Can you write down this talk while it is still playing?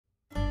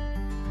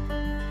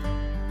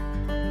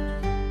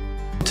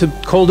to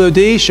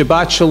Dodi,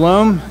 Shabbat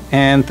Shalom,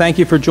 and thank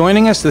you for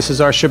joining us. This is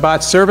our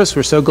Shabbat service.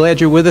 We're so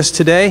glad you're with us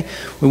today.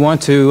 We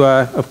want to,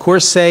 of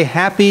course, say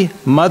Happy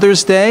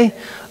Mother's Day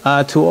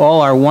to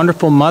all our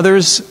wonderful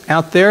mothers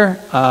out there.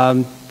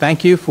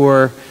 Thank you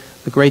for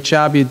the great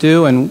job you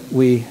do, and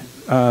we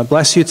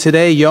bless you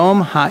today.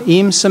 Yom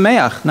Ha'im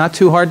Sameach. Not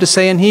too hard to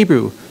say in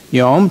Hebrew.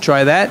 Yom,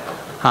 try that.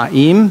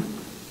 Ha'im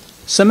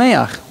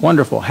Sameach.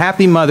 Wonderful.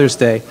 Happy Mother's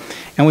Day.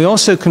 And we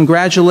also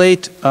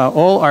congratulate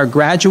all our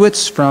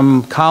graduates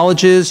from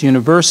colleges,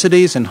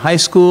 universities, and high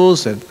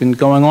schools that have been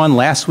going on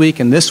last week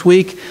and this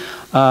week.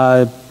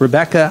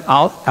 Rebecca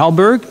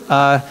Alberg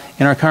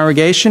in our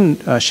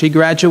congregation, she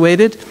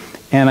graduated.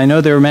 And I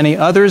know there are many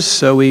others,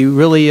 so we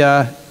really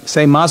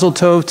say Mazel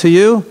Tov to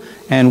you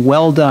and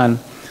well done.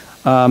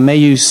 May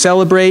you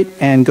celebrate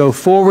and go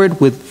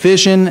forward with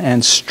vision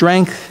and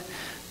strength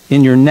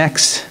in your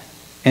next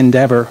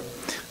endeavor.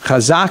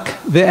 Chazak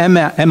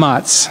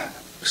ve'ematz.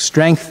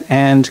 Strength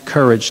and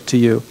courage to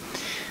you.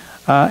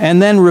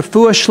 And then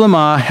Refuah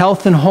Shlema,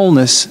 health and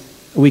wholeness,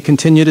 we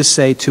continue to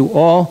say to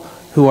all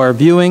who are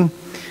viewing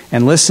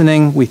and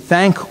listening, we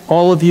thank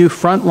all of you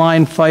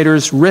frontline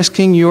fighters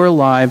risking your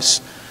lives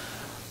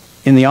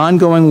in the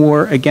ongoing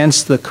war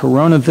against the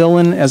corona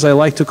villain, as I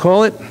like to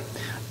call it.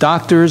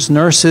 Doctors,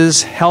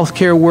 nurses,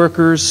 healthcare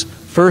workers,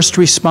 first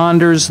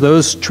responders,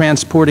 those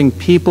transporting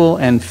people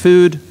and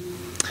food,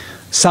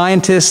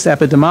 scientists,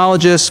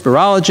 epidemiologists,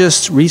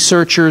 virologists,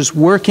 researchers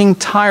working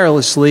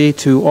tirelessly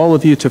to all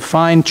of you to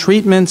find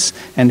treatments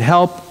and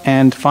help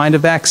and find a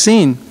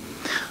vaccine.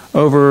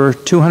 Over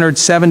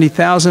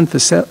 270,000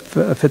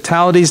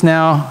 fatalities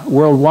now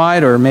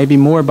worldwide, or maybe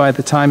more by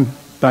the time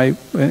you're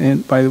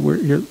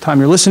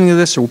listening to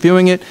this or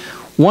viewing it.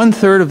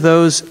 1/3 of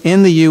those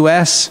in the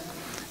U.S.,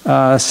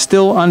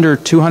 still under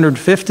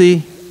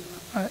 250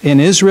 in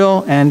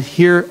Israel, and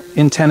here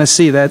in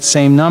Tennessee, that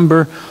same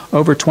number,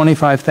 over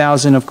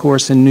 25,000, of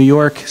course, in New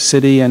York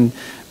City and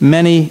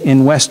many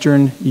in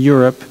Western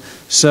Europe.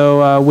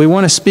 So we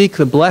want to speak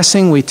the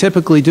blessing we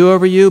typically do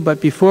over you, but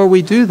before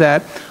we do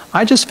that,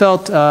 I just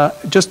felt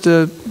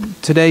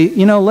today,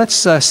 let's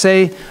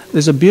say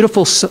there's a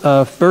beautiful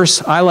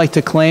verse I like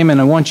to claim, and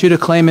I want you to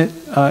claim it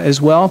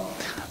as well.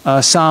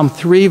 Psalm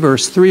 3,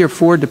 verse 3 or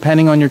 4,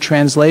 depending on your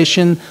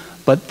translation.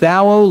 But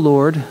thou, O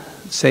Lord,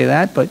 say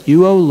that, but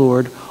you, O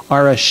Lord,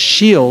 are a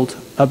shield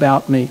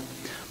about me,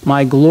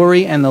 my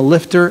glory and the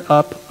lifter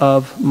up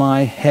of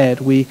my head.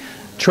 We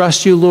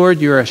trust you, Lord.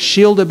 You're a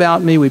shield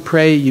about me. We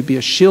pray you be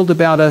a shield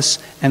about us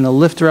and the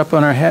lifter up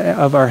on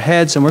of our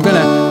heads. And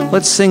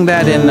let's sing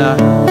that in a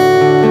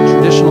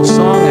traditional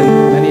song,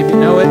 and many of you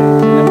know it.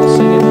 And then we'll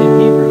sing it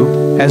in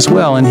Hebrew as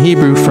well, in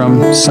Hebrew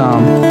from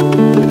Psalm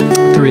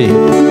 3.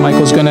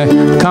 Michael's going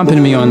to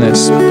accompany me on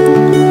this.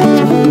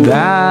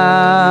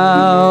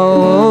 Thou,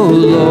 O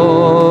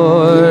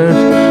Lord,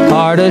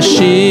 art a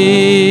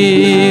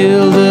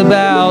shield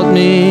about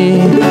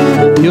me.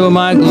 You're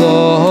my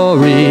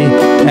glory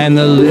and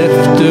the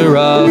lifter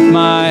of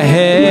my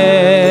head.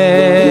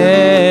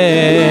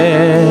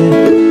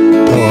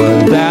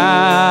 For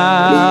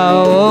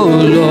thou, O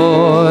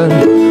Lord,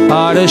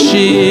 art a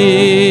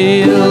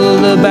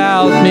shield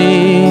about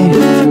me.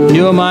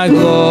 You're my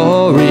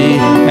glory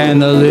and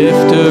the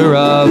lifter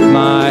of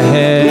my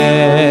head.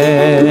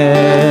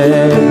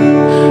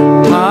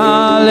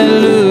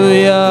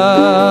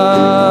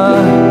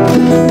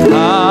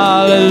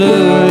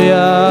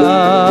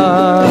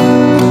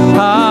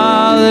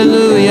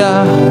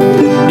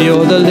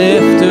 You're the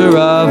lifter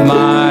of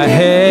my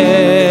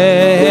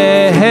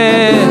head.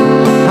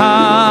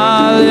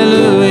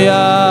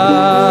 Hallelujah.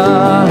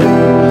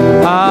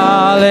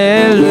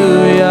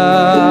 Hallelujah.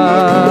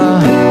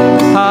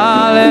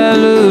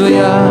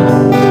 Hallelujah.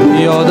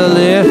 You're the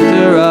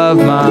lifter of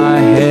my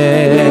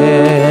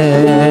head.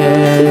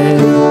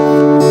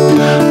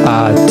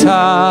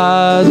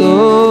 Atah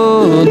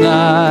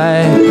Adonai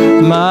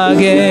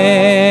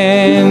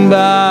magen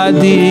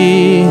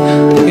badi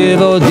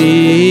kevodi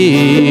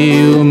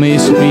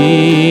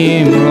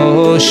u'mispim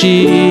roshi.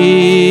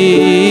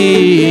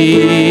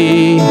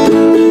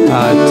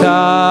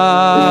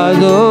 Atah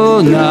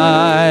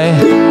Adonai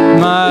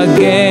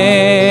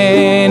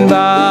magen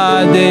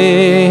badi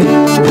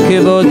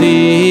kevodi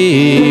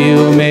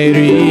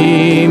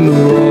u'merim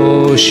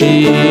roshi.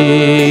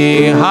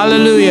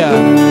 Hallelujah.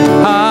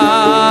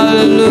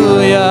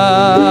 Hallelujah.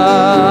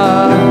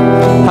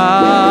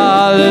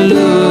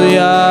 Hallelujah.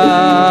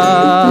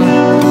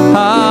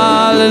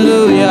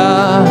 Hallelujah.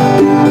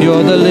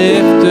 You're the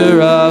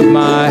lifter of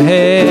my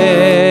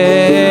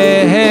head.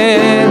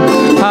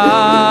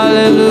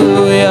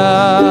 Hallelujah.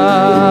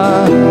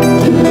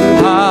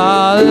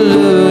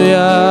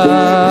 Hallelujah.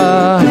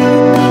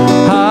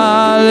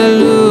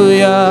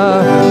 Hallelujah.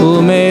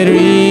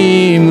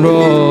 Umerim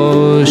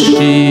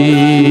roshi.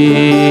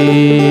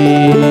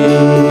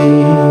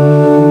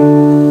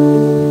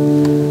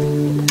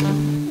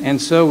 And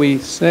so we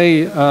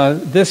say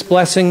this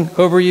blessing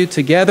over you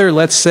together.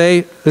 Let's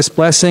say this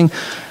blessing.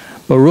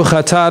 Baruch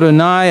atah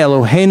Adonai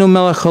Eloheinu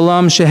melech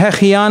haolam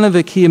shehechianu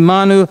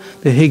v'kiyamanu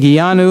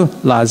v'higianu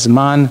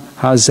lazman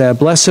hazeh.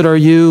 Blessed are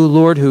you,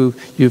 Lord, who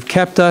you've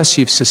kept us,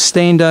 you've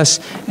sustained us,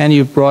 and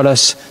you've brought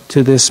us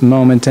to this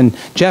moment. And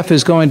Jeff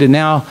is going to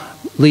now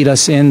lead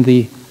us in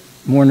the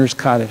Mourner's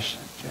Kaddish.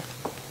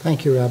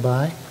 Thank you,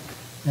 Rabbi.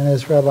 And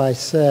as Rabbi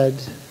said,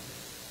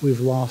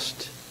 we've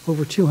lost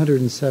over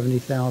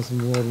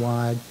 270,000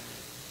 worldwide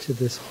to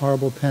this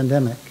horrible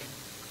pandemic.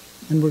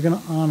 And we're going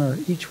to honor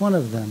each one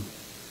of them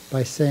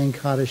by saying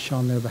Kaddish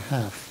on their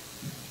behalf.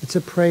 It's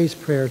a praise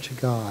prayer to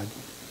God,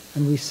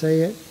 and we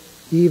say it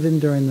even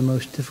during the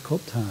most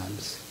difficult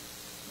times.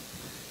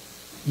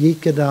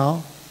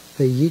 Yikadal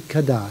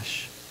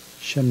ve'yikadash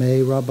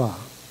shemei rabbah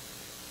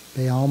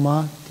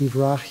be'alma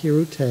divrach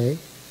yeruteh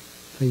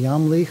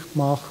ve'yamlich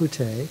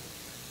malchuteh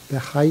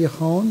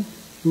be'chayachon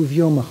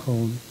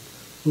uvyomachon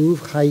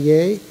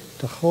uvchaye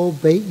t'chol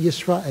beit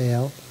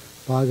Yisrael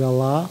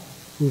ba'gala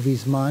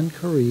uvizman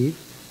kariv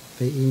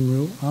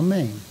ve'imru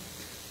amen.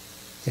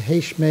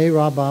 Yeheshmei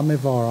Rabbah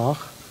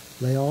mevarach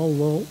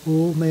le'ol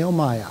ul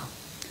me'omaya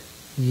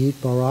Yit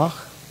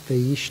barach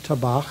ve'ish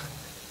tabach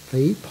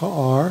ve'it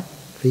pa'ar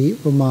ve'it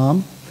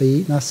rumam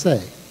ve'it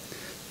naseh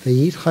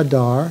ve'it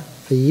hadar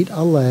ve'it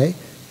aleh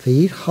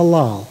ve'it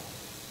halal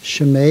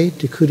shemei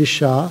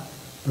dekudisha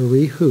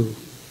barihu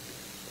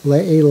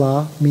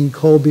le'ela min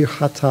kol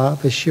birchata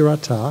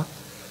v'shirata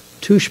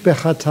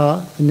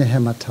tushbechata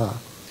v'nehemata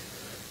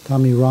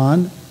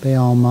tamiran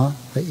be'alma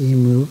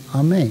ve'imru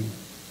amen.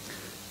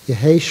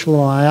 Yehei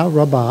Shloaya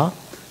Rabbah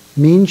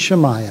min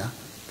Shemaya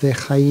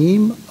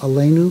ve'chaim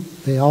aleinu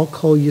ve'al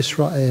kol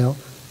Yisrael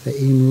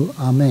ve'imru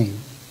amen.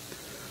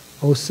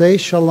 Osei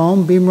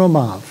shalom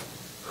bimromav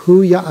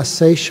hu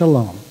ya'asei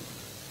shalom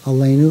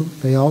aleinu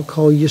ve'al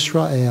kol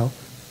Yisrael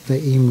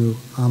ve'imru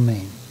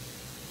amen.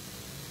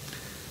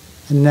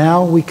 And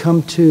now we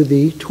come to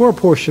the Torah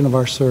portion of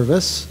our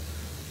service,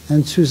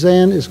 and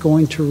Suzanne is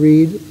going to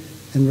read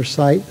and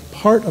recite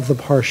part of the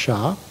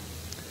Parsha.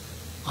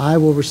 I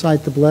will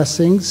recite the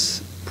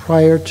blessings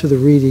prior to the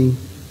reading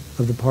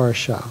of the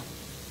Parsha.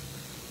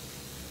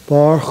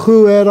 Baruch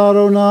hu et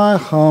Adonai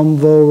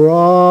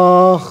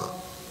hamvorach.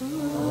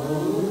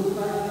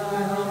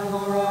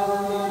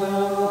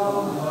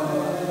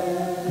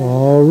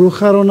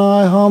 Baruch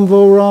Adonai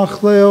hamvorach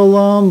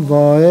leolam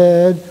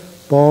vaed.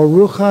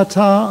 Baruch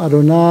atah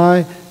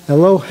Adonai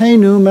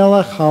Eloheinu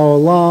melech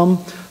haolam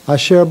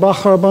asher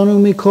bachar banu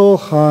mikol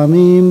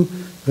ha'amim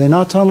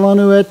v'natan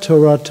lanu et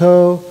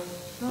Torato.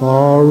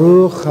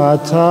 Baruch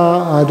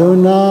atah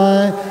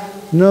Adonai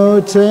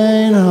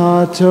noten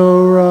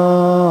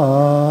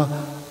haTorah.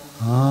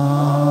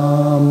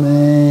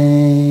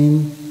 Amen.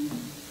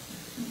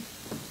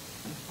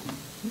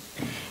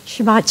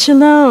 Shabbat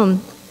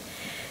Shalom.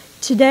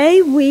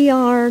 Today we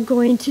are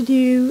going to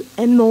do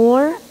a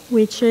more,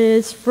 which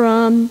is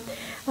from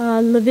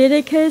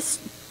Leviticus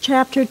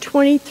chapter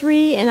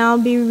 23, and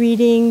I'll be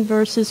reading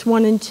verses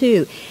 1 and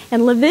 2.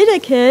 And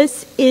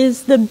Leviticus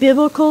is the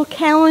biblical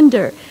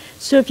calendar.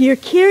 So if you're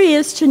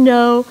curious to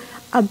know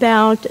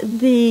about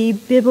the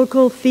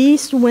biblical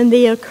feast when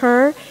they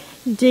occur,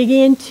 dig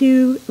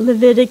into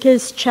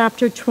Leviticus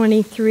chapter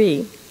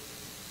 23.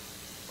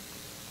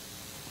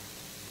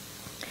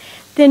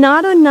 Then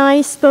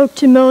Adonai spoke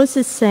to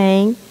Moses,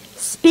 saying,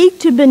 Speak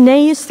to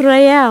Bnei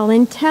Israel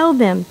and tell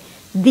them,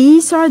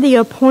 These are the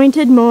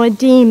appointed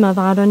Moedim of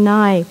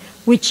Adonai,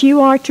 which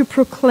you are to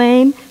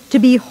proclaim to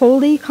be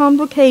holy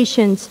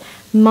convocations,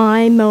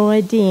 my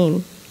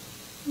Moedim.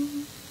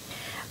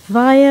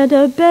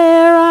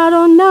 Vayedaber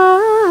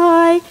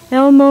Adonai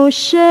el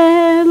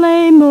Moshe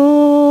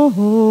lemor.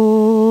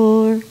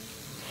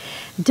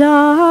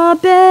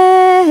 Daber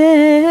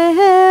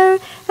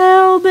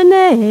el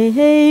bnei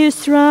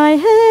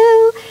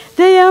Yisrael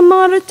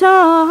ve'amarta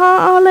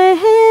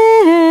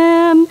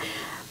alehem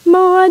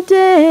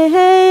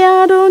moadei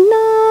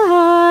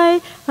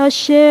Adonai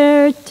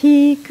asher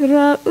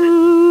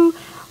tikra'u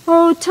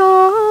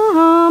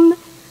otam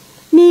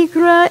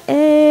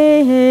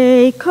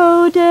Mikra'ei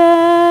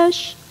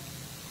Kodesh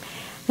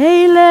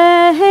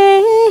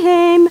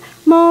Eilehem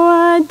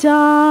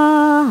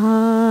Moadai.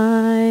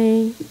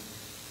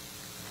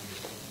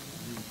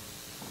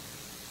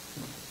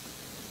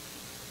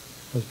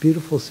 That was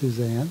beautiful,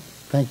 Suzanne.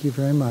 Thank you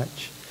very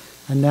much.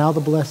 And now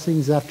the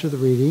blessings after the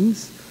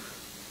readings.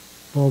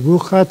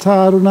 Baruch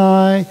atah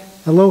Adonai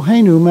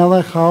Eloheinu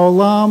melech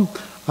haolam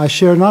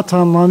asher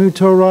natan lanu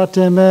Torat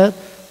emet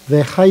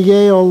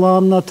vechaye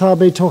olam nata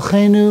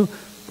betochenu.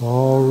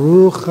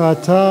 Baruch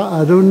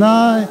atah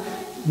Adonai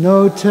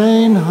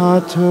noten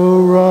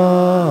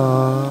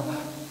haTorah.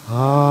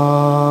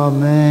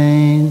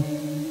 Amen.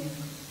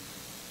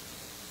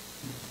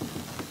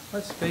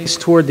 Let's face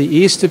toward the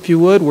east, if you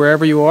would,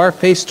 wherever you are.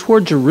 Face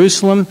toward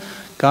Jerusalem,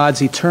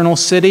 God's eternal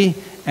city,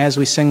 as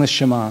we sing the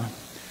Shema.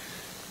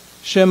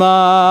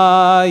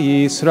 Shema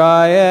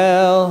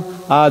Yisrael,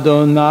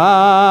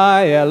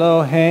 Adonai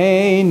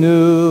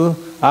Eloheinu,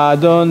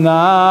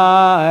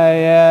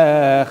 Adonai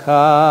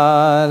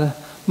Echad.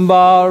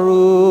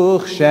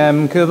 Baruch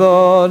Shem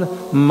Kevod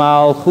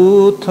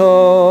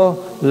Malchuto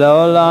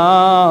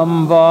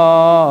לעולם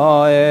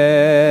ועד.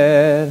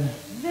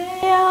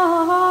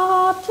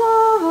 ואהבת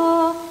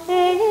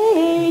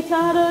את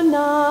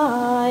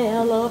אדוני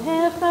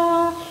אלוהיך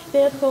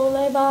בכל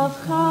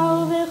לבבך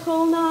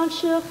ובכל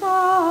נפשך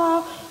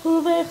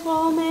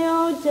ובכל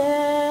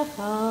מאודיך.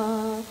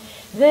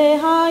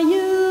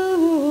 והיו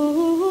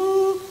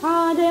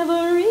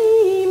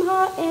הדברים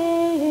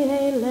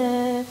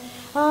האלה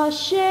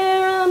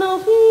אשר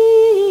אנוכי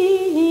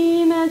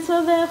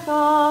מצווך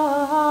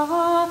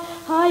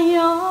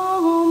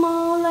היום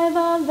על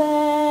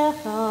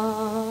לבביך.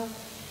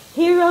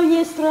 Hear, O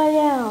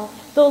Yisrael,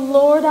 the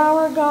Lord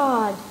our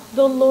God,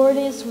 the Lord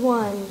is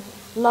one.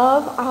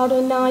 Love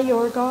Adonai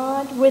your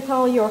God with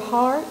all your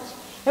heart,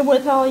 and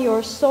with all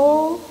your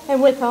soul,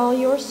 and with all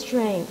your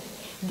strength.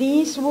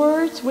 These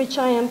words which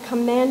I am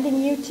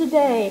commanding you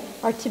today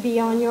are to be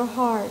on your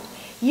heart.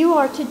 You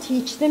are to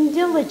teach them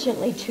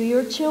diligently to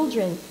your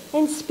children,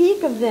 and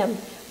speak of them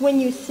when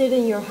you sit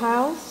in your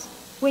house,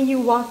 when you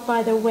walk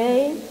by the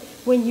way,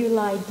 when you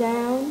lie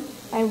down,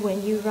 and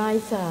when you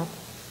rise up.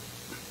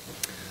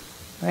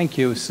 Thank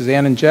you,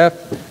 Suzanne and Jeff.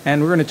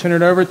 And we're going to turn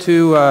it over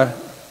to the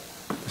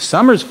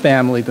Summers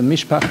family, the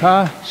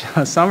Mishpacha,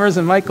 Summers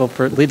and Michael,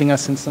 for leading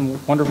us in some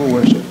wonderful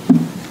worship.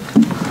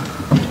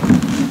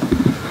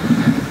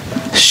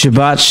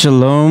 Shabbat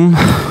Shalom.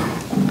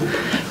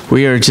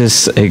 We are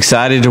just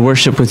excited to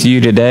worship with you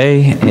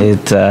today.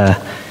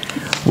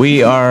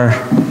 We are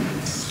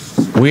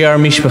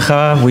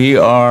Mishpacha. We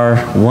are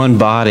one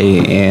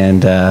body,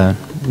 and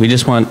we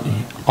just want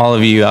all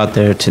of you out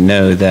there to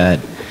know that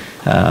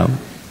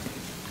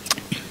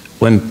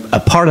when a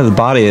part of the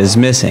body is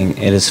missing,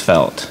 it is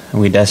felt, and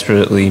we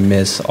desperately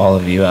miss all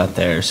of you out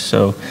there.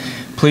 So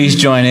please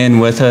join in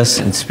with us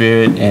in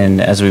spirit and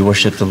as we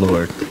worship the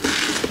Lord.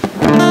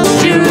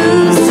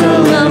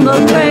 Jerusalem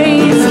of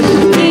praise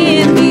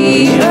in the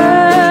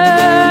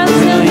earth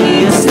till he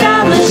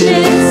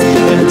establishes,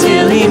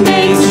 until he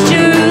makes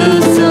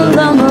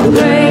Jerusalem of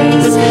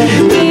praise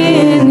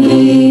in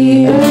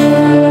the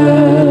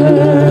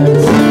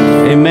earth.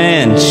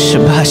 Amen.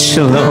 Shabbat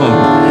Shalom.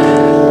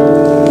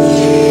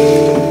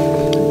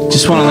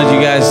 Just want to let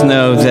you guys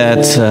know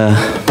that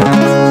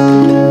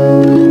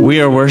we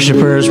are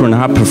worshipers, we're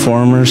not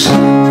performers.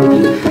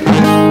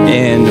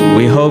 And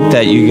we hope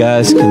that you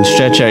guys can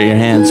stretch out your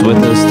hands with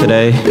us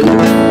today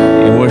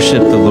and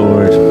worship the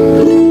Lord.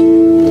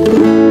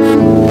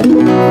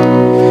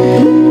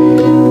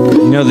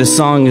 You know, this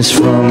song is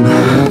from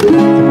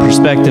the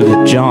perspective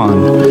of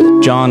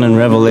John in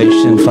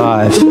Revelation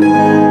 5.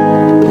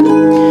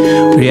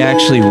 Where he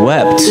actually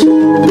wept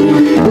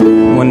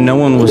when no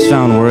one was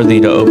found worthy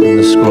to open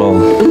the scroll.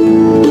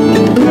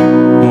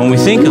 When we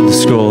think of the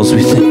scrolls,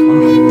 we think,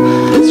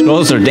 oh,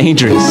 scrolls are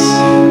dangerous.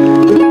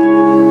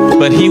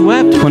 But he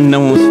wept when no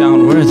one was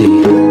found worthy,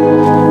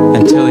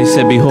 until he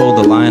said, behold,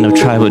 the Lion of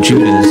tribe of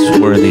Judah is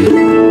worthy.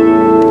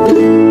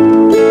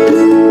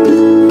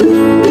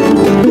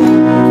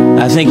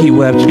 I think he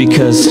wept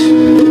because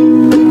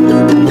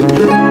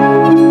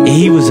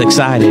he was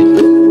excited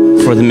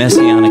for the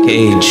Messianic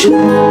age.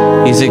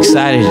 He's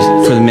excited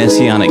for the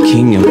Messianic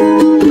kingdom.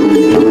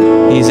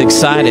 He's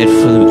excited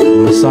for the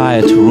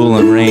Messiah to rule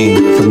and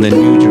reign from the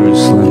New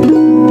Jerusalem.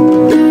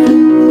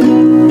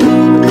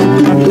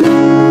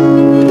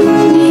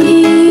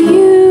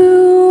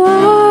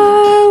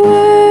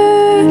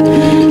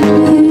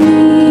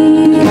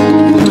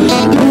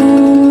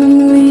 Only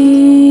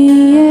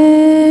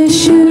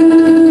Yeshua.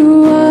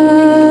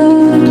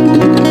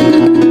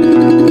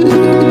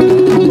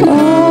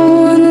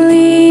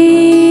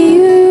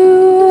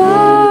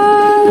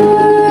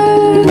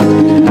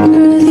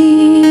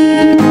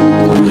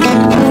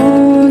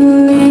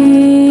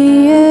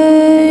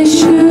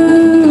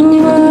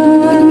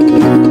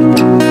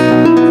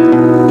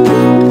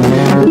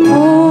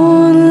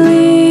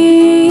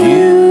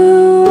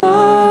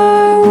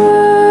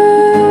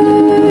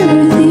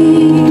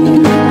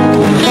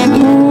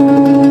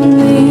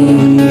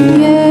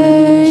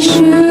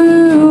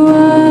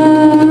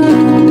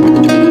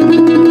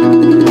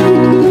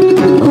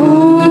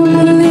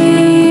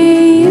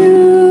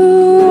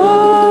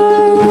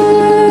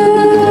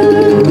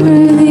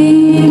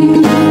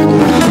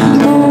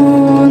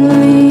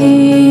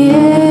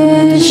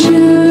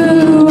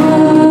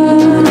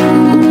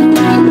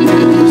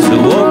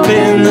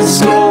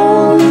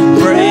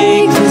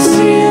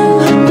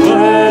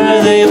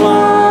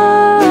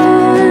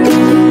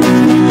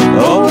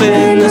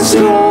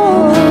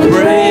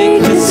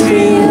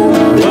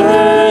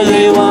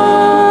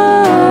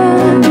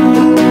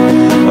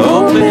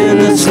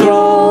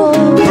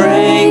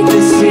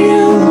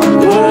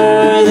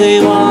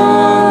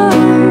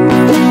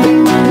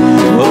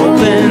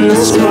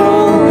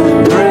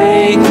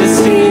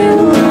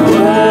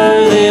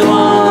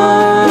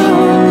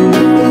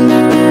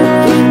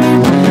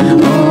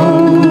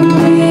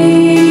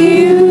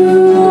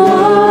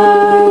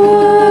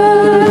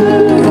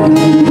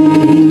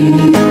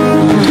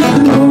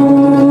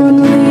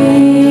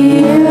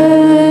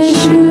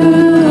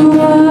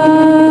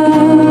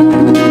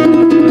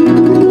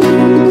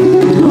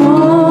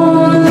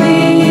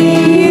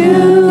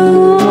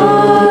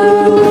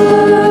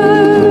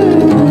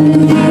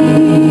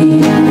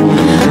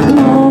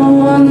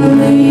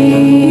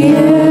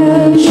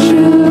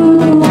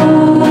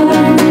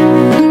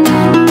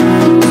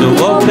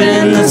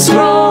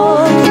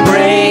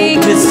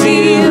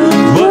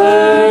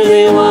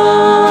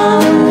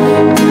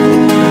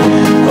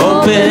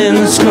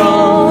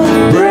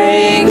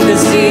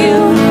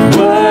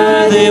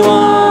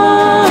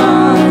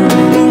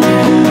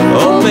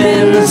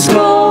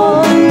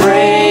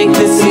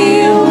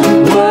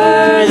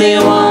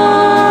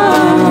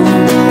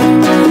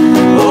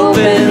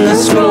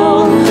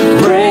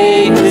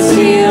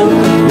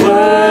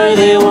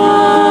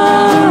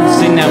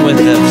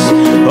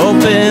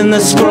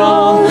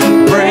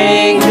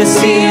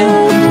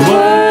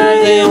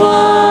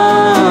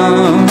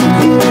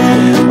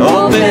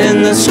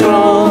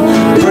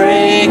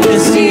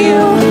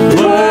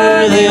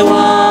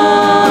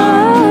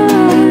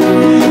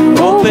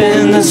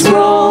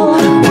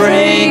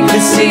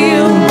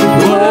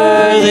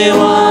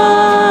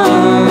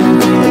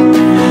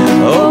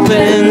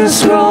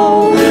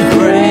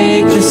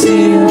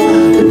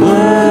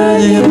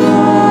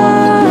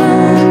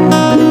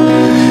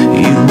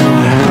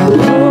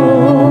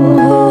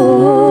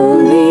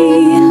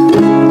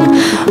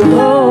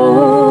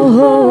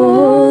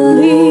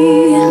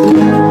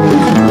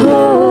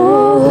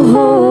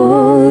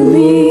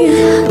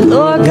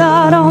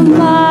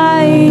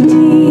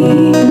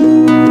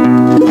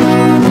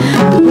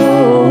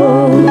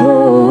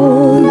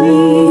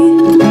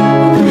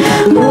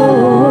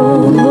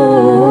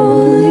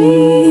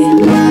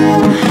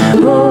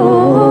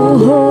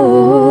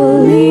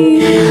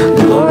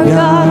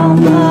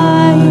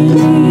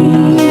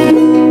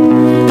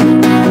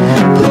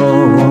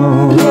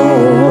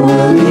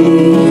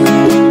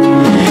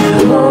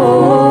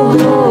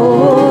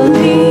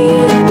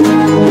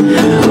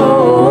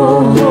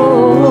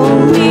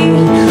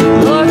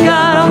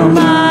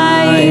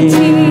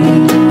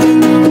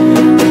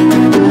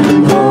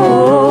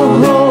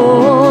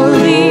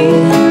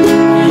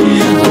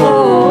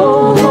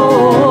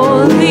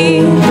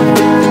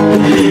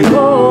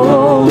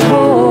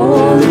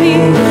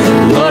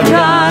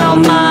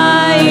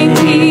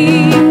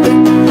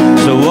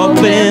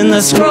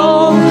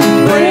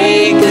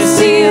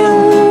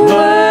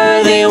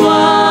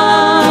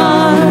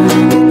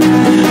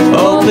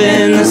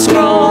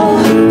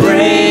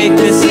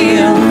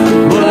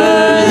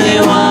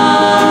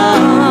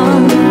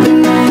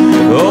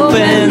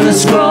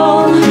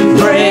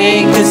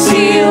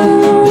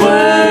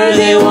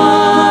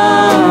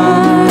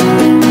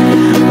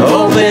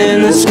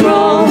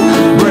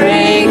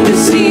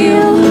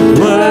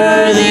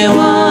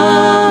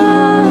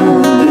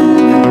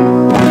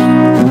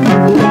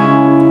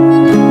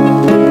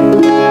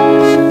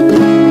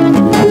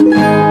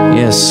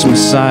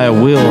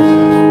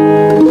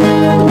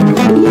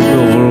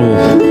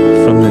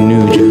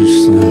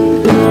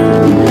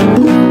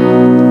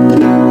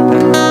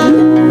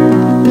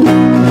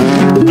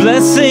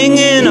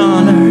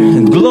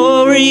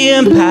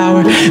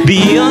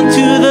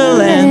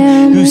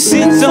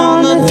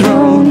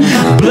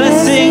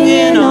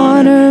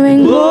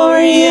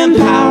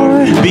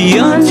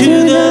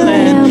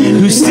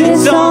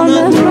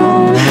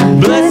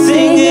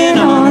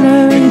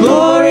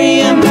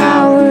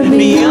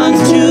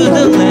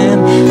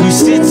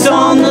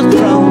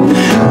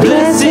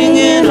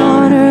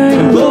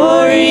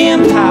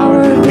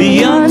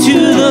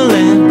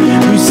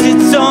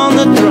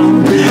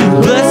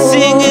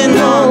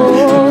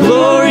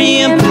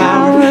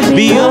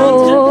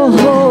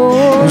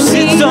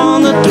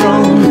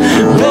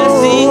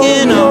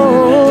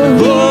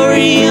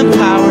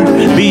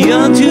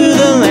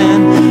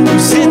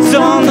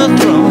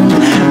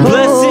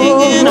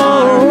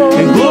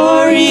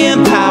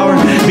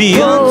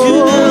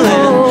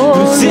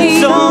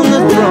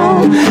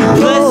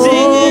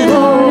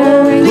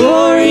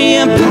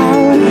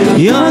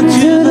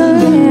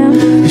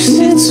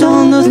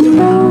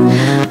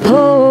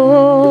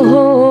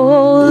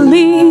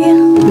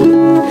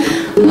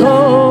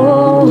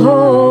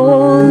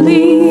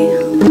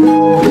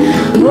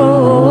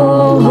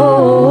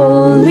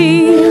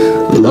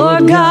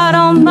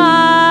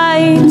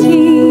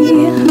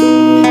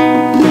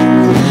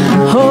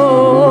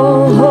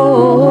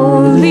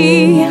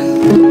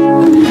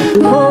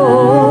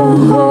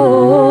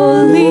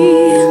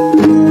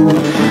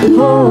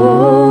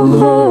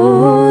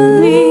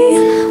 holy,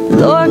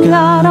 Lord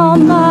God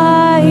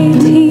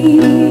Almighty.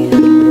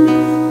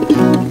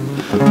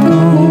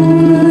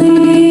 Only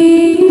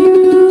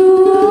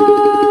you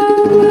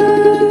are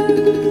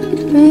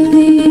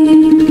worthy.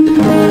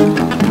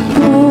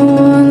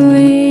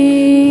 Only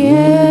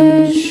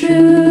Yeshua.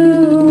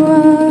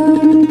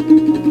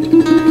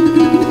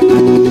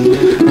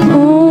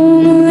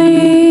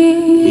 Only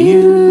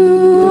you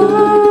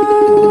are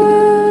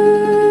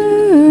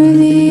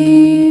worthy.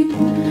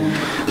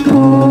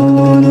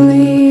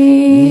 Only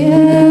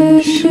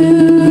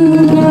Yeshua.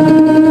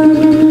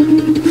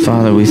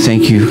 Father, we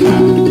thank you.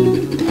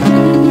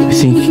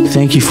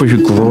 Thank you for your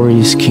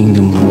glorious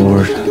kingdom,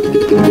 Lord.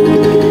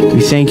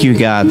 We thank you,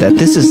 God, that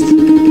this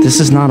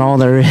is not all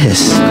there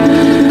is.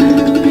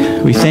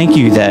 We thank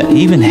you that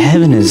even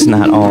heaven is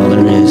not all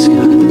there is,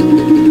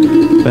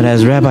 God. But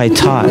as Rabbi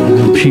taught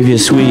in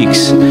previous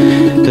weeks,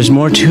 there's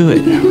more to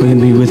it. We're going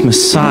to be with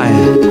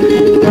Messiah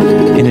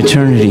in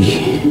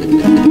eternity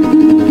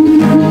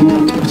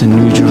with the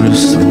New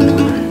Jerusalem,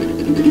 Lord.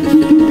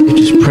 We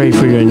just pray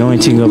for your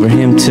anointing over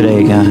him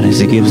today, God, as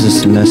he gives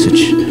us the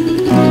message.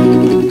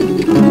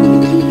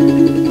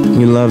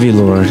 We love you,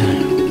 Lord.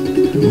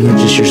 We're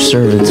just your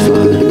servants,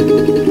 Father.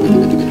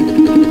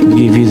 We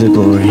give you the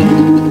glory.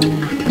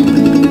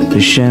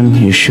 B'Shem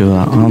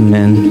Yeshua.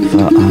 Amen.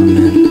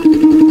 Va'amen.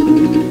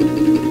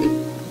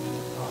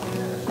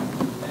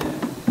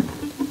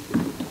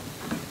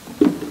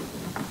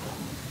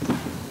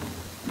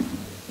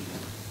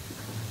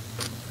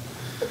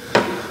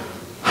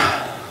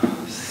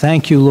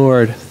 Thank you,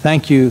 Lord.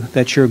 Thank you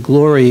that your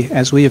glory,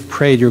 as we have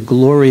prayed, your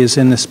glory is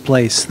in this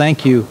place.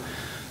 Thank you,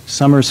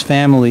 Summers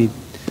family.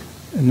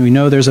 And we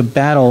know there's a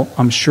battle,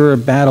 I'm sure a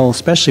battle,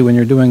 especially when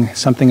you're doing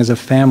something as a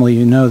family,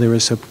 you know there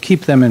is. So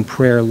keep them in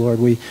prayer, Lord.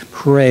 We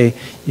pray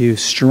you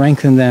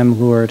strengthen them,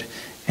 Lord,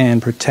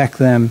 and protect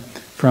them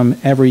from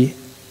every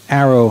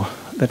arrow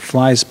that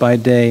flies by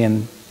day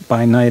and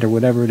by night or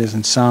whatever it is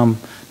in Psalm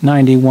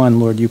 91,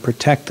 Lord. You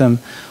protect them,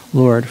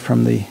 Lord,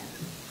 from the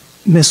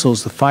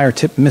missiles, the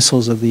fire-tipped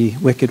missiles of the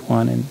wicked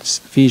one in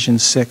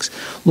Ephesians 6.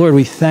 Lord,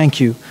 we thank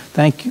you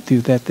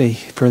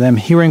that for them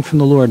hearing from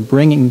the Lord,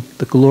 bringing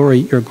the glory,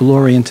 your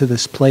glory into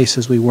this place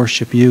as we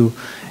worship you,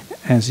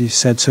 as you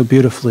said so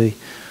beautifully.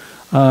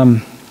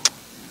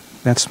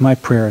 That's my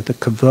prayer, the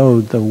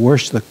kavod, the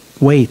worship, the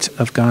weight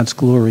of God's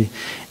glory.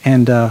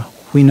 And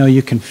we know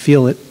you can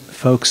feel it,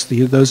 folks,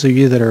 those of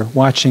you that are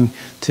watching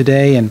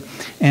today,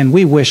 and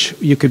we wish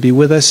you could be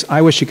with us.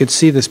 I wish you could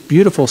see this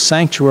beautiful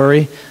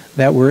sanctuary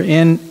that we're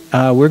in.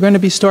 We're going to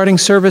be starting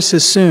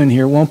services soon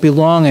here. It won't be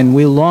long, and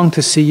we long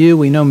to see you.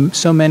 We know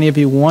so many of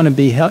you want to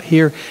be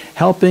here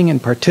helping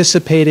and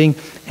participating,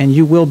 and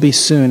you will be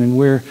soon. And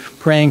we're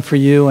praying for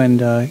you,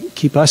 and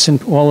keep us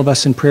and all of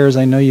us in prayers.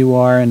 I know you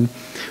are, and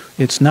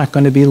it's not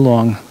going to be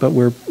long, but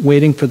we're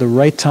waiting for the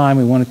right time.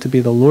 We want it to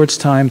be the Lord's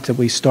time till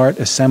we start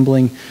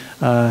assembling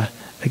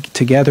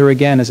together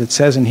again, as it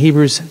says in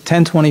Hebrews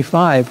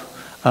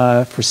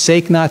 10:25,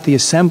 forsake not the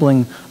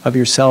assembling of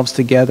yourselves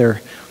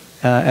together,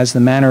 as the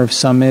manner of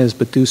some is,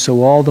 but do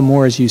so all the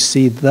more as you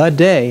see the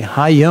day,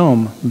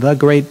 Hayom, the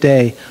great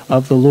day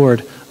of the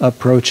Lord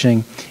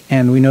approaching.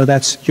 And we know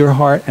that's your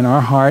heart and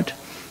our heart.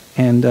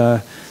 And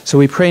so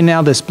we pray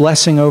now this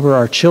blessing over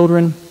our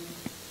children.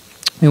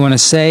 We want to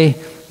say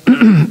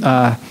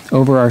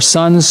over our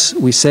sons,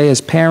 we say as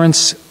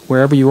parents,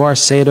 wherever you are,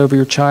 say it over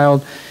your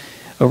child.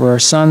 Over our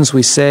sons,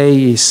 we say,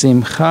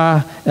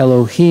 Yisimcha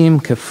Elohim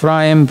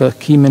Kefraim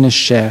V'ki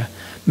Menashe.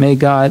 May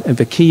God,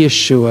 V'ki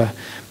Yeshua.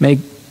 May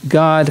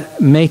God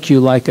make you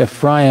like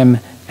Ephraim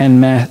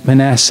and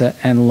Manasseh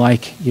and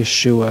like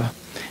Yeshua.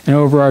 And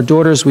over our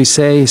daughters, we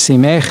say,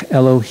 Simech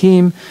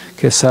Elohim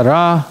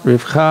Kesarah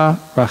Rivcha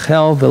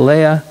Rachel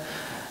V'Leah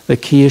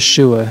V'ki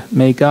Yeshua.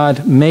 May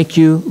God make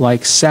you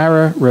like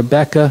Sarah,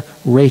 Rebecca,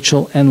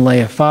 Rachel, and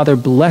Leah. Father,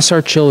 bless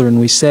our children.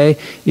 We say,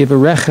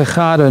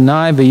 Yivarechecha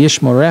Adonai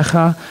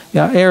v'yishmorecha,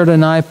 Ya'er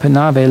Adonai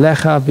panav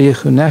elecha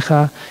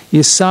v'yichunecha,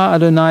 Yisa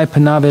Adonai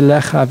panav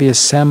elecha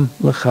v'yasem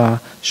lecha.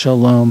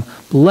 Shalom.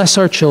 Bless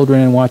our children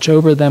and watch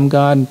over them,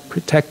 God, and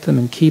protect them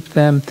and keep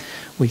them.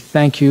 We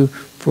thank you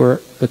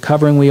for the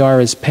covering we are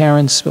as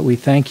parents, but we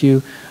thank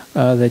you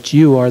that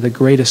you are the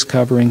greatest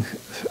covering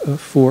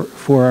for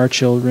our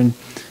children.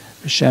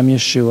 B'Shem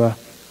Yeshua.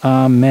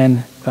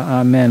 Amen.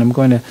 Amen. I'm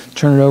going to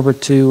turn it over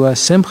to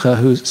Simcha,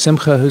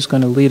 who's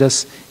going to lead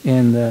us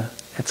in the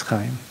Etz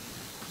Chaim.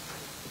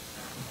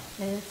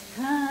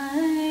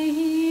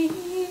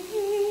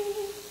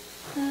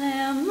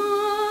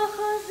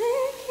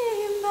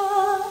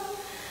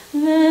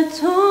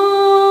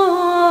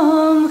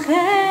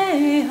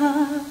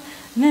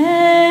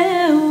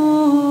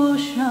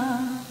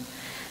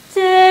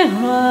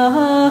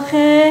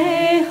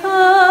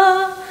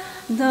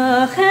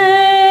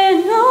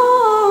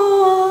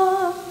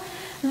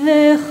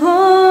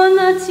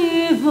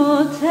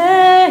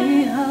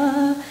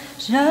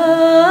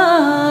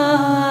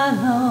 Shah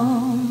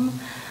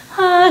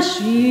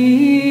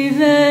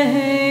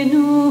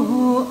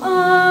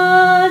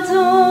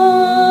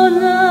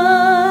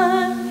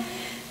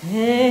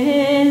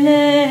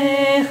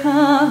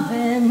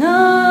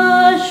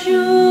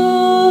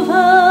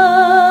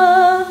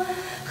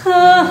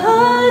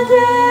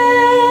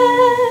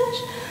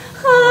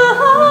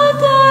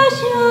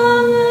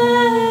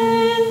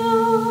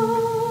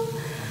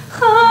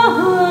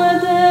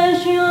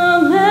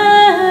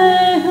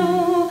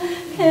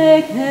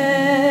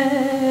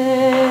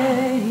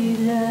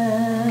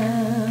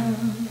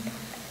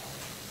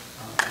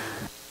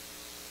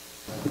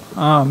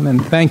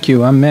Thank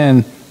you.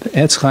 Amen.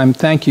 Etzchaim,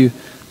 thank you.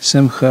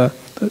 Simcha.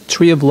 The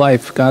tree of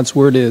life, God's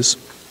word is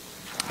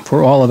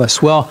for all of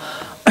us. Well,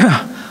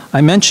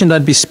 I mentioned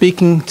I'd be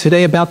speaking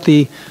today about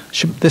this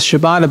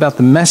Shabbat, about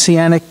the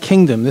Messianic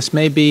kingdom. This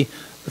may be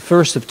the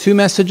first of two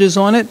messages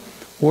on it,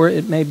 or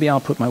it may be, I'll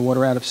put my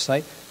water out of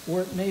sight,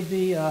 or it may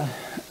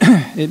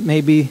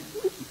be,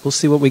 we'll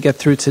see what we get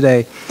through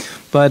today.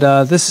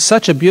 But this is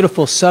such a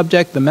beautiful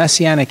subject, the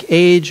Messianic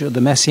age or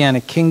the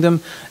Messianic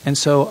kingdom. And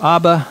so,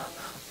 Abba,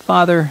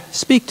 Father,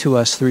 speak to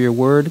us through your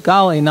word.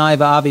 Gal einai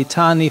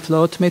va'avitani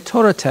flot me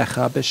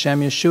toratecha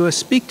b'shem Yeshua.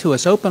 Speak to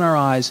us, open our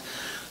eyes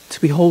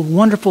to behold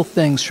wonderful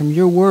things from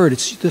your word.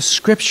 It's the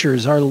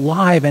scriptures are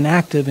live and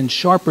active and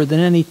sharper than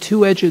any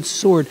two-edged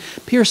sword,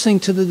 piercing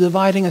to the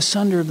dividing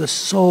asunder of the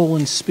soul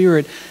and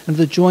spirit and of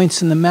the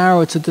joints and the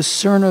marrow. It's a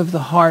discerner of the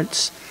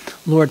hearts.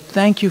 Lord,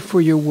 thank you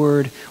for your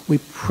word. We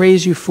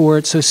praise you for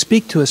it. So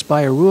speak to us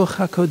by a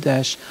Ruach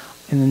HaKodesh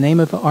in the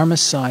name of our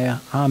Messiah.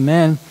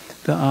 Amen.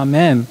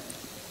 Amen.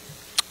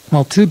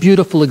 Well, two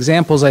beautiful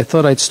examples I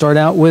thought I'd start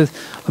out with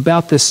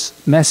about this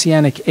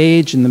Messianic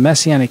age and the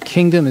Messianic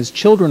kingdom. As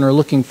children are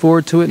looking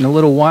forward to it, in a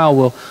little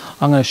while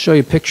I'm going to show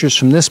you pictures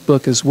from this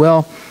book as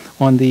well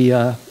on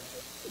the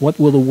what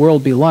will the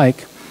world be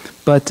like.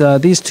 But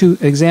these two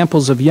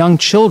examples of young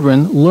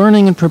children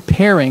learning and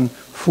preparing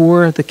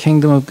for the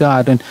kingdom of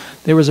God. And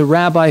there was a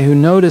rabbi who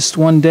noticed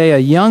one day a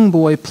young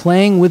boy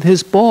playing with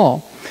his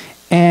ball.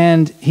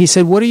 And he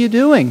said, "What are you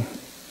doing?"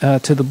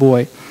 to the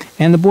boy.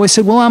 And the boy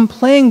said, "Well, I'm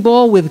playing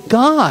ball with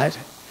God."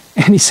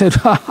 And he said,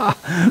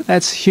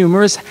 "That's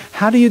humorous.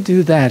 How do you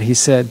do that?" He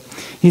said,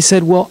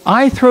 "Well,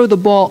 I throw the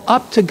ball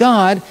up to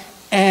God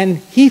and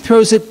he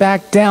throws it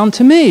back down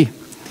to me."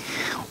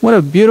 What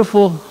a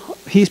beautiful,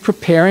 he's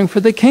preparing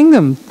for the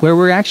kingdom where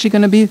we're actually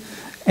going to be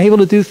able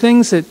to do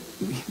things that,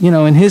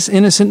 in his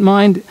innocent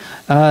mind,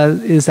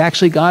 is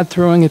actually God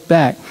throwing it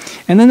back.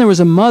 And then there was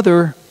a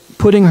mother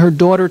putting her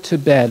daughter to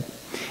bed.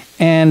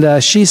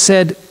 And she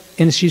said,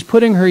 and she's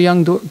putting her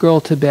young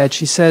girl to bed,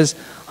 she says,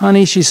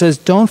 "Honey," she says,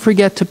 "don't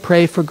forget to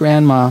pray for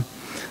Grandma,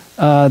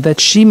 that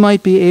she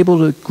might be able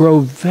to grow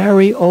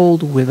very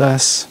old with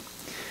us."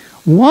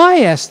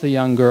 "Why?" asked the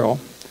young girl.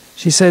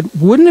 She said,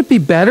 "Wouldn't it be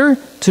better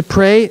to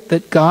pray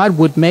that God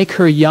would make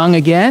her young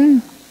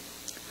again?"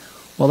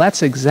 Well,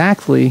 that's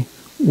exactly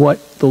what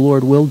the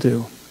Lord will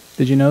do.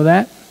 Did you know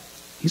that?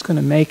 He's going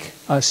to make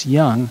us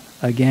young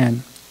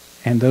again.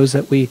 And those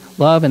that we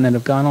love and that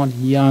have gone on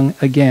young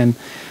again.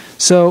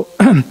 So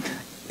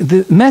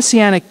the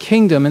Messianic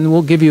kingdom, and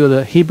we'll give you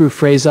the Hebrew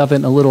phrase of it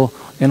in a little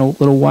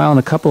while and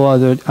a couple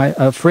other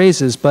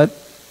phrases, but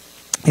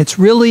it's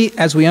really,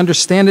 as we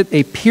understand it,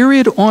 a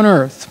period on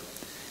earth,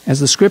 as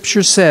the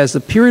scripture says,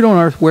 the period on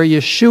earth where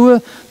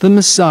Yeshua, the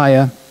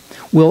Messiah,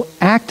 will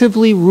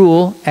actively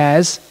rule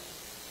as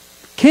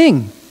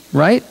king,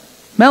 right?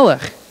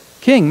 Melech,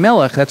 king,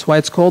 Melech. That's why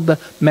it's called the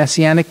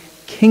Messianic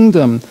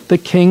kingdom. The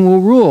king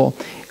will rule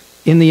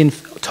in the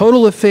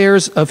total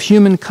affairs of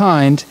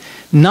humankind,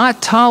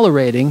 not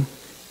tolerating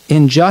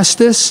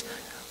injustice,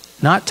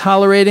 not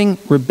tolerating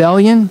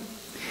rebellion,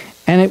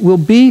 and it will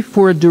be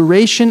for a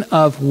duration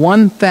of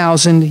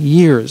 1,000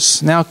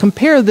 years. Now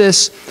compare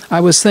this, I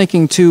was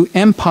thinking, to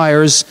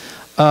empires,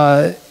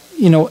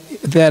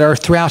 that are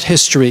throughout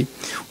history.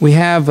 We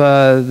have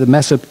the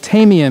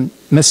Mesopotamian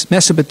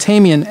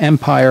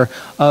Empire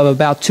of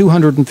about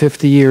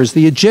 250 years.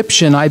 The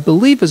Egyptian, I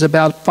believe, is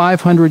about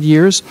 500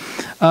 years.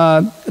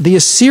 The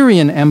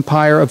Assyrian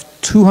Empire of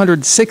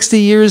 260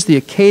 years. The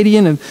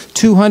Akkadian of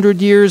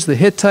 200 years. The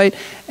Hittite.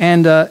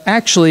 And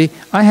actually,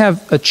 I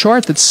have a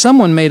chart that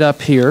someone made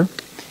up here,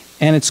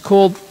 and it's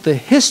called the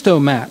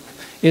Histomap.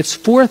 It's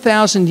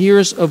 4,000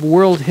 years of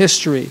world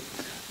history.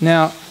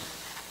 Now,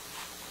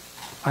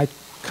 I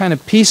kind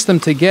of pieced them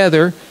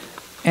together,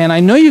 and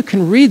I know you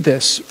can read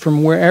this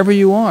from wherever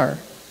you are.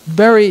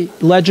 Very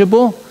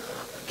legible.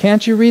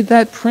 Can't you read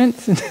that print?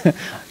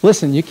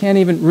 Listen, you can't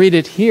even read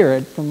it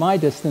here from my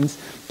distance.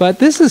 But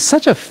this is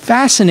such a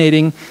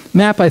fascinating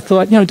map, I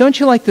thought. Don't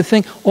you like to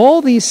think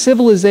all these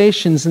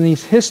civilizations and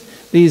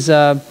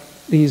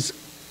these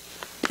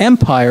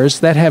empires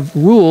that have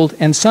ruled,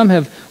 and some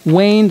have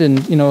waned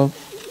and,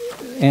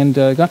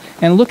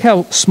 and look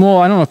how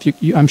small, I don't know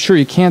if I'm sure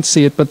you can't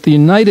see it, but the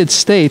United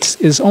States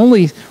is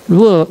only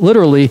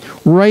literally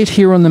right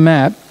here on the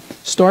map.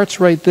 Starts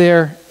right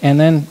there, and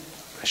then,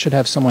 I should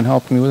have someone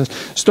help me with this,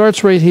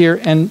 starts right here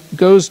and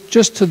goes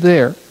just to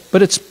there.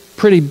 But it's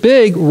pretty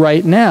big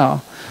right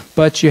now.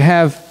 But you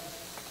have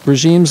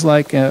regimes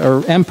like,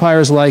 or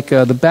empires like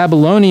the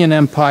Babylonian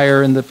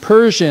Empire and the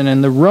Persian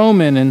and the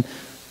Roman and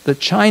the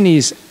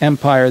Chinese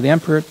Empire, the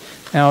emperor.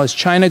 Now, is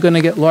China going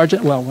to get larger?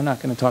 Well, we're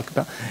not going to talk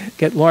about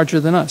get larger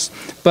than us.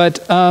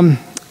 But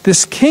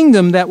this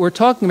kingdom that we're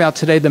talking about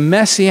today, the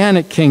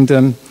Messianic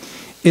kingdom,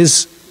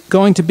 is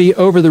going to be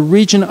over the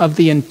region of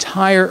the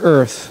entire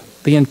earth,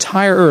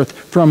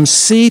 from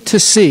sea to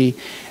sea,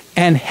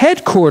 and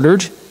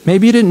headquartered,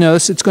 maybe you didn't know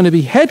this, it's going to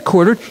be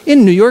headquartered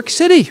in New York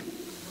City.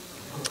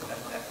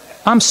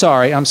 I'm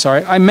sorry,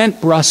 I meant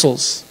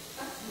Brussels.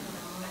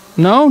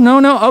 No,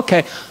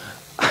 okay.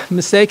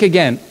 Mistake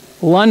again.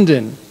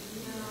 London.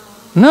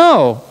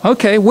 No.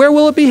 Okay, where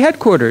will it be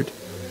headquartered?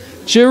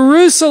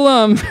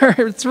 Jerusalem.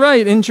 That's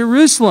right, in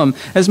Jerusalem.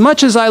 As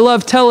much as I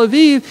love Tel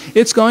Aviv,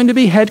 it's going to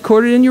be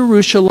headquartered in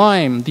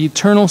Yerushalayim, the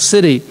eternal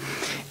city.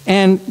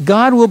 And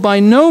God will by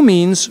no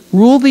means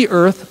rule the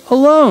earth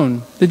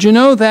alone. Did you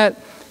know that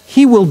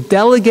He will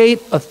delegate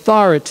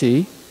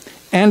authority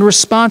and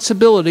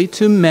responsibility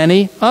to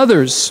many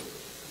others?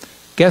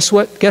 Guess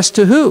what? Guess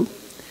to who?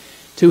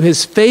 To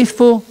His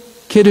faithful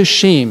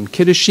Kiddushim.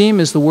 Kiddushim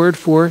is the word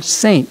for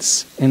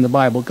saints in the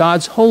Bible.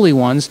 God's holy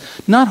ones.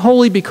 Not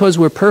holy because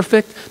we're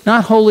perfect.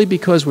 Not holy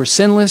because we're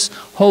sinless.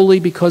 Holy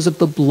because of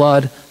the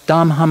blood,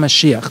 Dam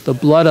HaMashiach, the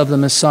blood of the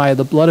Messiah,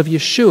 the blood of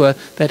Yeshua,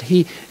 that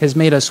He has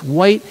made us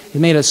white. He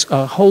made us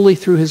holy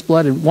through His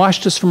blood and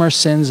washed us from our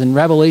sins in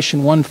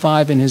Revelation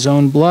 1:5 in His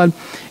own blood.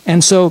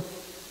 And so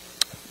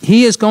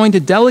He is going to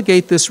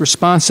delegate this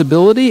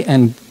responsibility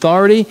and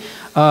authority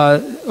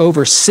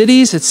over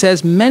cities. It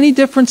says many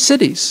different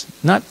cities,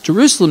 not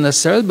Jerusalem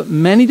necessarily, but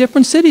many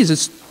different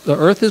cities. The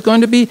earth is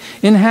going to be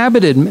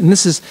inhabited. And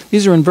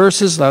these are in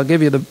verses, I'll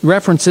give you the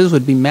references,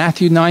 would be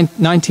Matthew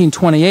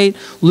 19:28,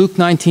 Luke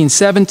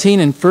 19:17,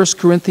 and 1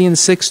 Corinthians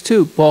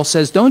 6:2. Paul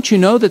says, don't you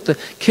know that the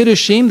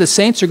Kiddushim, the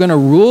saints, are going to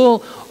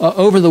rule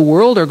over the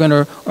world, are going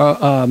to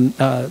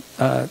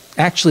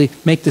actually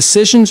make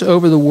decisions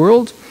over the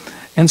world?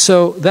 And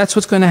so that's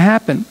what's going to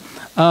happen.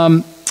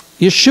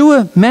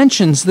 Yeshua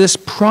mentions this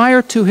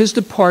prior to His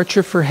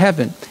departure for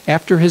heaven,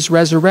 after His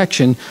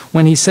resurrection,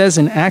 when He says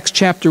in Acts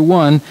chapter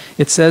 1,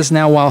 it says,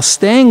 now while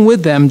staying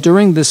with them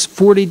during this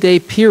 40-day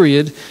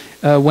period,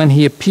 when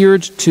He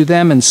appeared to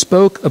them and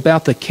spoke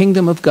about the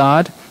kingdom of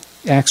God,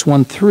 Acts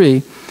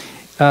 1:3,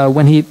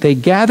 when they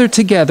gathered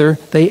together,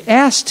 they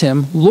asked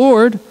Him,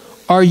 Lord,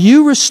 are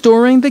you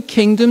restoring the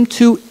kingdom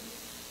to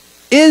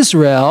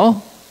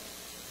Israel?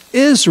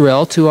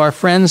 Israel, to our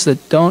friends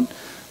that don't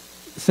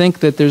think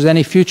that there's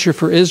any future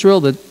for Israel,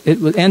 that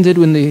it ended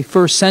in the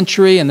first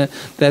century, and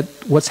that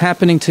what's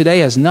happening today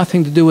has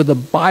nothing to do with the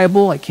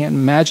Bible. I can't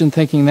imagine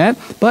thinking that.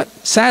 But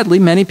sadly,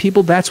 many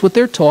people, that's what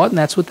they're taught, and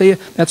that's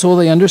all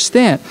they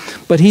understand.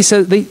 But he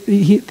said,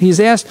 he's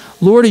asked,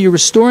 Lord, are you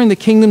restoring the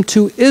kingdom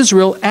to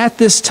Israel at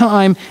this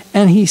time?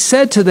 And He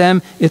said to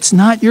them, it's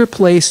not your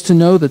place to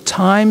know the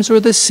times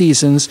or the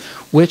seasons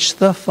which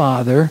the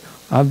Father,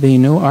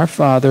 Avinu, our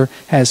Father,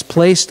 has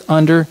placed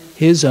under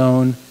His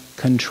own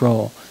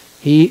control.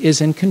 He is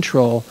in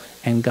control,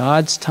 and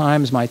God's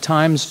times, my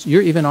times,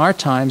 even our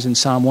times in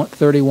Psalm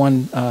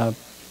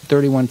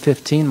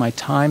 31:15, my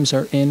times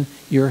are in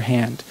your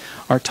hand.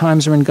 Our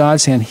times are in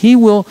God's hand. He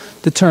will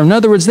determine. In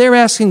other words, they're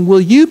asking, will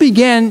you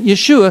begin,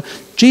 Yeshua,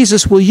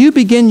 Jesus, will you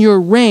begin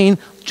your reign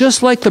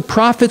just like the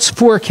prophets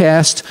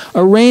forecast,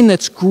 a reign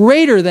that's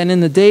greater than in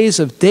the days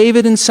of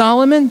David and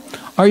Solomon?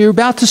 Are you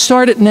about to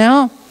start it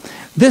now?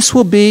 This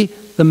will be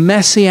the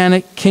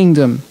Messianic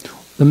kingdom,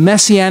 the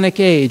Messianic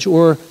age,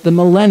 or the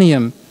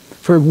millennium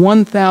for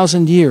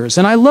 1,000 years.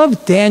 And I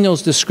love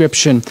Daniel's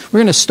description. We're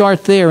going to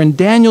start there in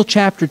Daniel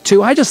chapter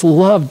 2. I just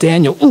love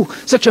Daniel. Ooh,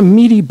 such a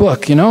meaty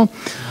book, you know.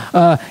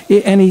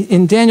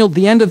 In Daniel,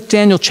 the end of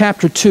Daniel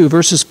chapter 2,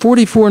 verses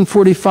 44 and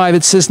 45,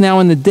 it says, now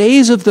in the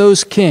days of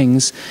those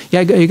kings,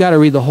 you got to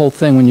read the whole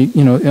thing when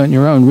you know, on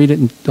your own, read it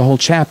in the whole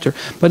chapter.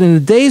 But in the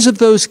days of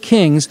those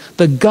kings,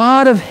 the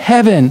God of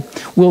heaven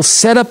will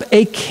set up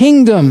a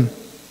kingdom,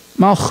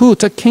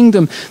 Malchut, a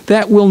kingdom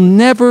that will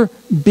never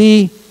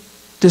be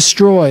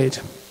destroyed.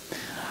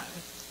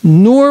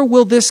 Nor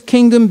will this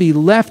kingdom be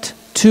left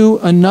to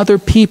another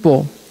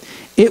people.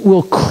 It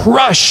will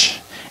crush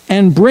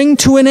and bring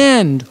to an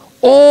end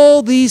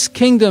all these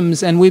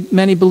kingdoms, and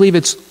many believe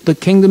it's the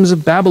kingdoms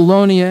of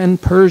Babylonia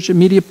and Persia,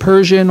 Media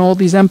Persia, and all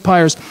these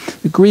empires,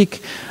 the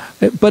Greek,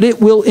 but it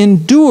will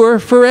endure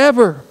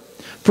forever.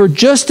 For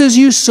just as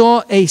you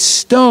saw a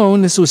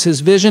stone, this was his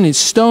vision, a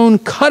stone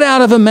cut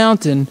out of a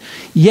mountain,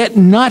 yet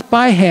not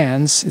by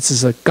hands, this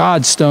is a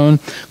God stone,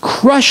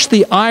 crush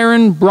the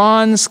iron,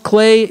 bronze,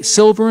 clay,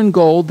 silver, and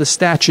gold, the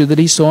statue that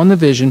he saw in the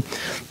vision,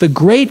 the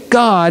great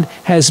God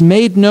has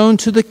made known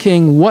to the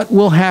king what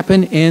will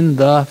happen in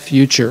the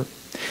future.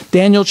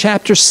 Daniel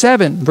chapter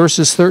 7,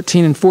 verses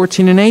 13 and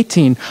 14 and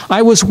 18.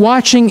 I was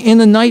watching in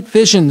the night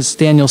visions,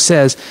 Daniel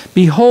says,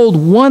 behold,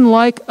 one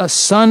like a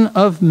son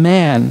of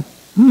man.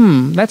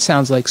 That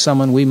sounds like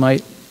someone we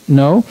might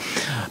know.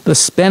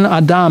 The Ben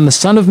Adam, the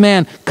Son of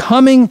Man,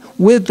 coming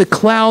with the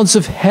clouds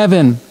of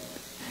heaven.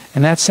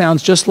 And that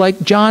sounds just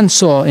like John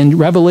saw in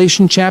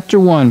Revelation chapter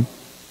 1.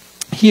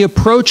 He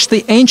approached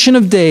the Ancient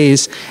of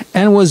Days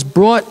and was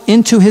brought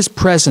into his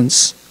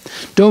presence.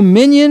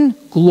 Dominion,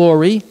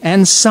 glory,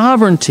 and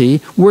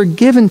sovereignty were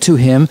given to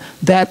him,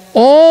 that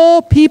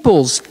all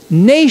peoples,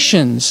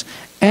 nations,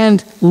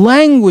 and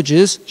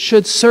languages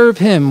should serve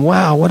him.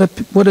 Wow, what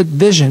a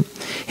vision.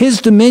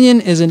 His dominion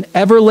is an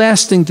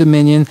everlasting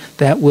dominion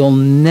that will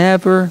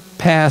never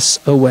pass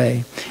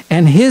away.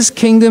 And his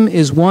kingdom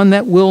is one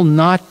that will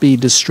not be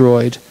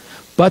destroyed.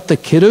 But the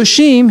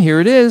Kiddushim, here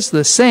it is,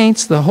 the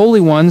saints, the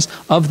holy ones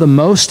of the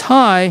Most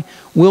High,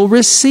 will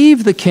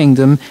receive the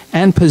kingdom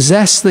and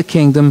possess the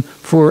kingdom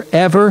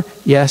forever,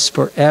 yes,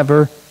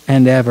 forever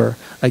and ever.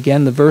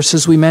 Again, the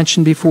verses we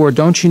mentioned before.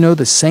 Don't you know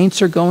the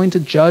saints are going to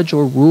judge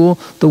or rule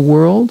the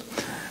world?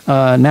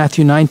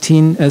 Matthew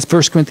 19, 1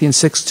 Corinthians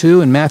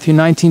 6:2, and Matthew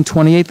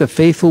 19:28, the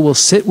faithful will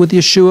sit with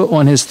Yeshua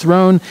on his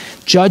throne,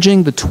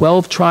 judging the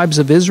 12 tribes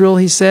of Israel,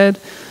 he said.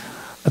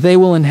 They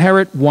will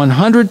inherit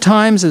 100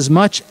 times as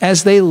much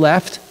as they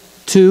left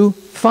to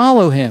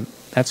follow him.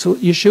 That's what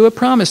Yeshua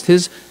promised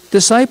his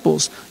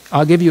disciples.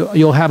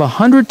 You'll have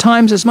 100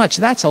 times as much.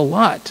 That's a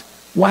lot.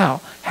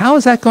 Wow. How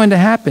is that going to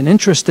happen?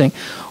 Interesting.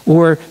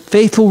 Or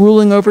faithful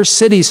ruling over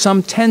cities,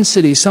 some 10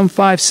 cities, some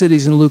 5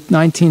 cities in Luke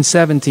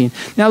 19:17.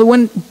 Now,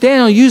 when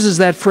Daniel uses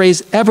that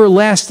phrase,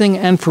 everlasting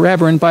and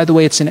forever, and by the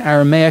way, it's in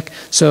Aramaic,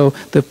 so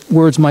the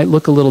words might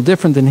look a little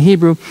different than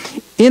Hebrew.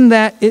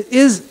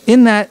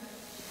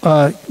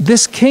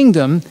 This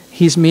kingdom,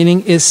 he's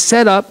meaning, is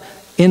set up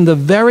in the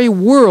very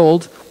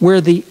world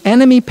where the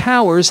enemy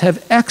powers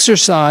have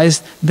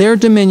exercised their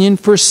dominion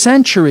for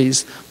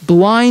centuries,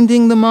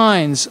 blinding the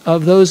minds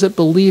of those that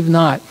believe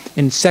not.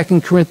 In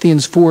 2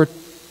 Corinthians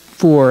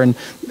 4:4,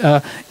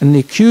 and the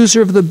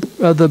accuser of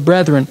the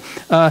brethren,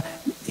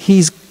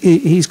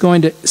 he's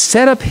going to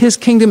set up his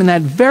kingdom in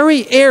that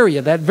very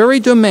area, that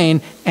very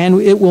domain,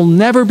 and it will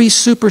never be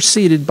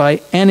superseded by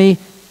any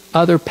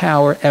other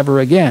power ever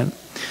again.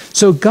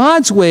 So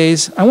God's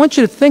ways, I want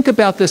you to think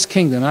about this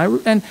kingdom.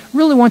 And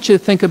really want you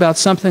to think about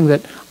something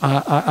that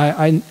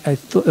I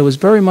thought it was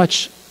very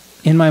much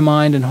in my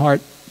mind and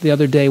heart the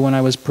other day when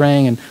I was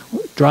praying and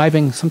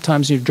driving.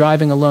 Sometimes you're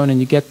driving alone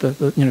and you get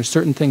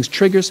certain things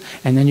triggers,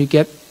 and then you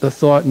get the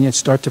thought and you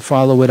start to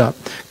follow it up.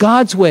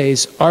 God's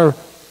ways are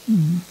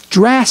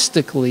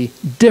drastically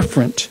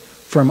different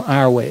from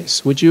our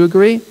ways. Would you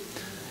agree?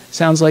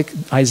 Sounds like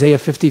Isaiah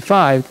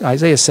 55.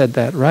 Isaiah said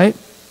that, right?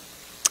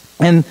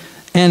 And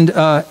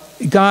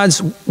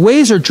God's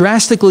ways are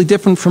drastically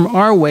different from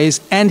our ways,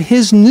 and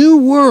his new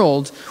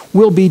world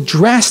will be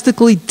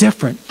drastically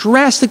different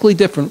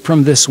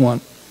from this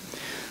one.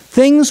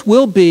 Things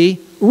will be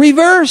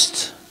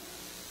reversed,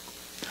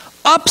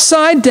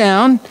 upside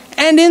down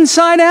and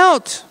inside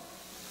out.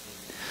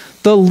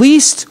 The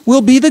least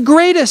will be the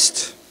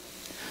greatest.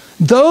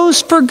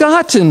 Those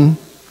forgotten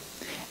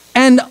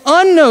and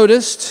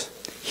unnoticed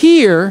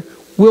here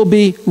will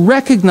be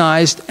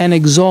recognized and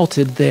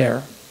exalted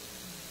there.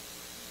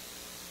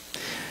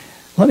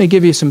 Let me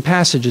give you some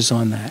passages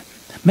on that.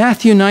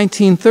 Matthew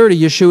 19:30,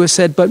 Yeshua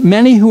said, "But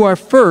many who are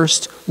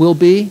first will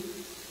be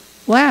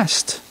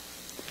last,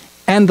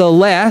 and the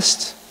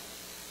last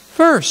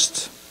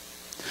first."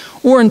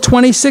 Or in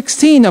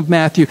 20:16 of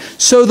Matthew,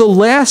 "So the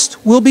last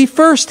will be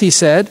first," he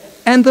said,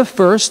 "and the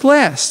first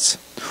last."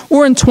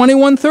 Or in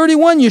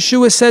 21:31,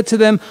 Yeshua said to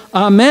them,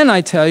 "Amen, I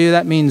tell you,"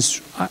 that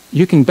means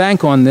you can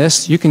bank on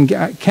this, you can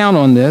count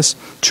on this,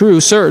 true,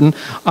 certain,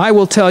 I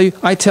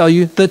tell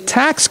you, the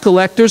tax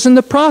collectors and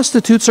the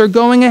prostitutes are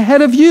going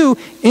ahead of you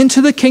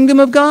into the kingdom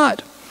of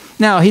God.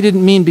 Now, he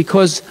didn't mean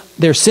because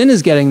their sin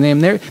is getting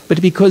them there,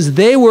 but because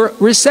they were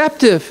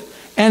receptive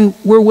and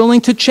were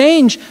willing to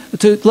change,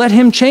 to let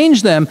him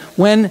change them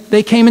when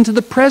they came into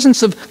the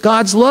presence of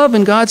God's love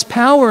and God's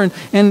power.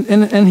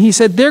 And he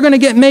said, they're going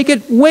to make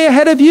it way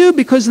ahead of you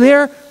because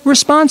they're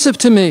responsive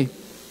to me.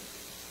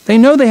 They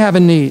know they have a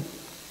need.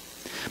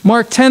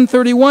 Mark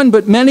 10:31,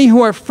 "But many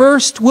who are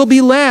first will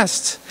be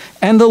last,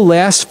 and the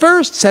last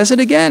first." Says it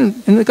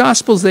again in the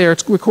Gospels there.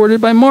 It's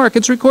recorded by Mark.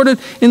 It's recorded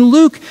in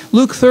Luke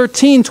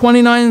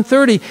 13:29 and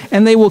 30.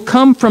 "And they will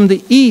come from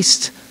the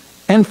east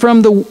and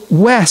from the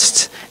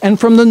west and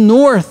from the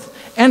north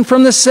and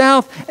from the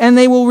south, and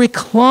they will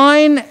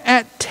recline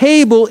at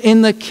table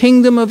in the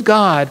kingdom of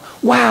God."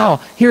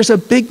 Wow, here's a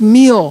big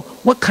meal.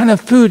 What kind of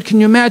food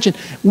can you imagine?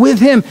 With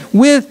him,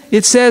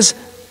 it says,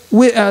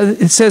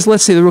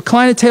 let's see, the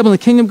reclining table in the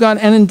kingdom of God,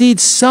 "And indeed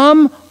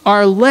some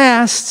are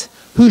last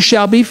who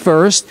shall be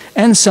first,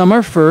 and some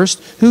are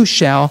first who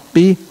shall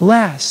be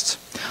last."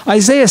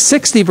 Isaiah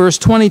 60 verse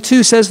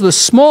 22 says, "The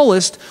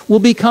smallest will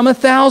become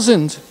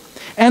 1,000,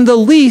 and the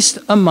least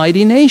a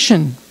mighty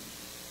nation."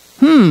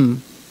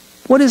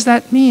 What does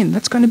that mean?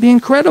 That's going to be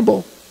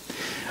incredible.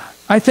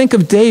 I think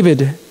of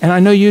David, and I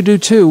know you do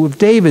too, of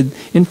David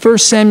in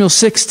 1 Samuel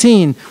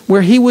 16,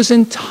 where he was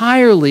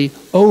entirely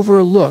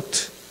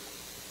overlooked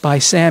by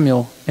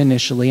Samuel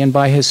initially and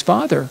by his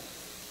father,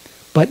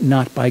 but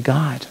not by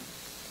God.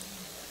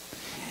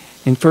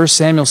 In 1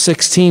 Samuel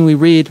 16 we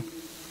read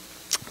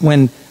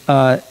when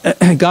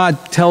God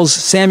tells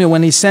Samuel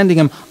when he's sending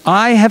him,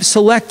 "I have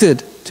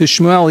selected," to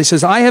Shmuel, he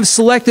says, "I have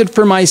selected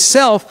for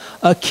myself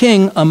a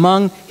king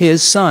among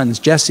his sons,"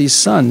 Jesse's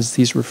sons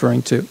he's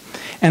referring to.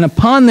 And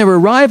upon their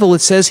arrival,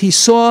 it says, he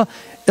saw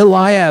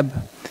Eliab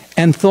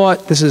and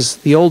thought, this is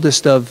the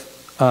oldest of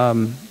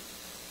the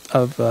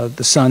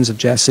sons of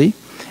Jesse,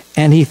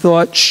 and he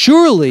thought,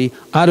 "Surely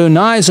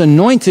Adonai's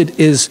anointed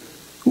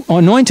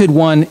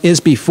one is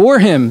before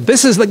him.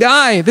 This is the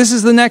guy. This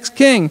is the next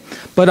king.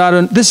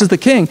 This is the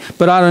king."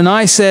 But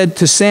Adonai said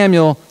to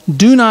Samuel,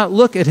 "Do not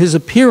look at his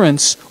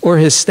appearance or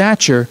his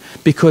stature,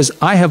 because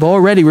I have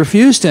already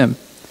refused him.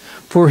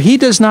 For he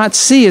does not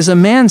see as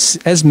man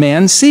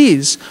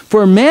sees.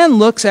 For man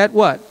looks at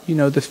what? You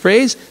know the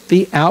phrase,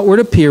 the outward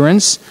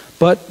appearance,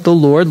 but the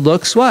Lord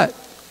looks what?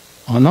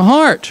 On the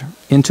heart,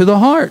 into the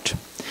heart.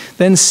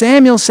 Then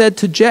Samuel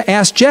said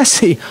asked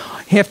Jesse,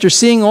 after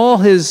seeing all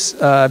his,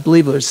 I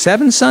believe there's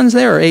 7 sons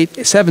there, or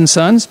 7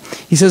 sons.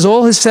 He says,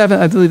 all his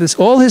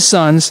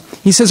sons.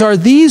 He says, are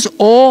these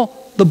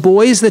all the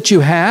boys that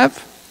you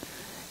have?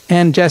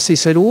 And Jesse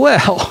said,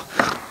 well,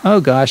 oh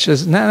gosh,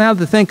 now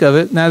to think of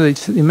it, now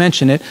that you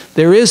mention it,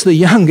 there is the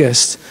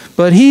youngest,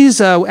 but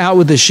he's out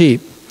with the sheep.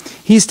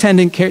 He's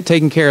taking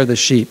care of the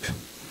sheep.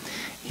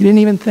 He didn't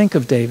even think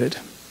of David.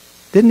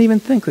 Didn't even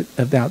think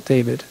about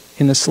David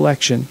in the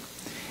selection.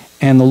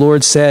 And the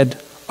Lord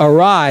said,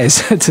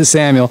 arise to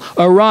Samuel,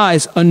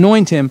 arise,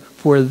 anoint him,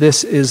 for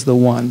this is the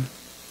one.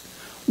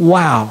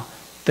 Wow.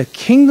 The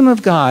kingdom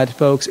of God,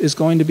 folks, is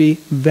going to be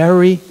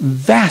very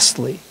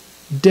vastly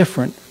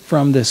different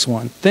from this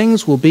one.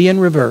 Things will be in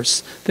reverse.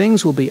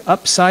 Things will be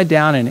upside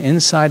down and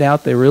inside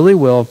out. They really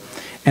will.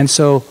 And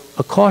so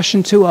a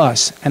caution to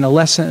us and a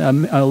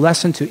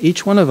lesson to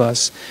each one of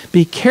us.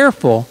 Be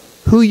careful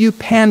who you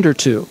pander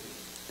to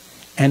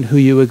and who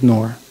you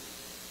ignore.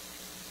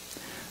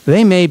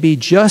 They may be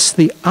just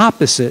the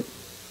opposite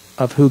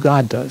of who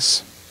God does.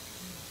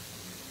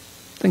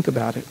 Think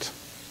about it.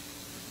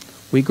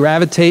 We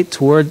gravitate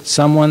toward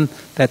someone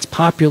that's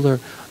popular,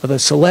 or the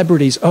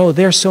celebrities. Oh,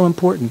 they're so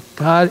important.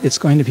 God, it's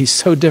going to be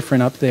so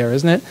different up there,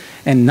 isn't it?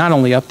 And not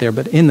only up there,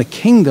 but in the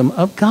kingdom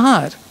of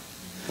God.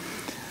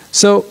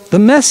 So, the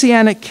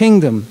Messianic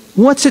kingdom,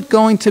 what's it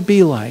going to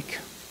be like?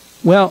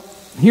 Well,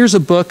 here's a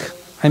book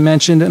I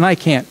mentioned, and I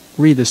can't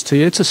read this to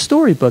you. It's a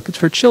storybook. It's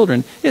for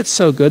children. It's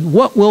so good.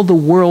 What will the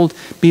world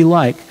be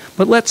like?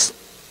 But let's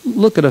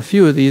look at a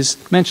few of these,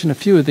 mention a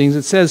few of these.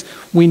 It says,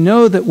 we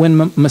know that when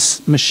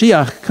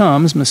Mashiach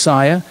comes,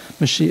 Messiah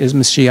is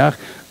Mashiach,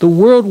 the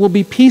world will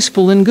be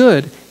peaceful and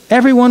good.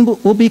 Everyone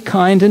will be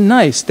kind and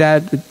nice.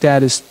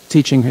 Dad is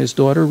teaching his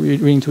daughter,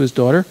 reading to his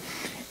daughter,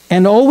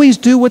 and always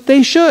do what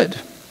they should.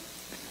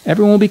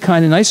 Everyone will be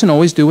kind and nice and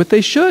always do what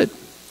they should.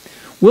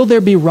 Will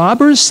there be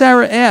robbers?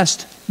 Sarah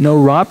asked. No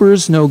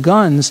robbers, no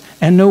guns,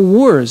 and no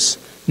wars.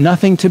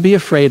 Nothing to be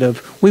afraid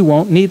of. We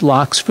won't need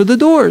locks for the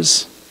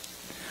doors.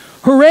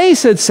 Hooray,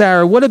 said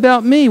Sarah. What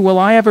about me? Will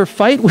I ever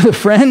fight with a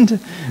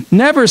friend?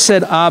 Never,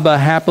 said Abba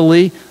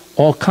happily.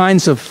 All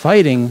kinds of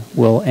fighting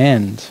will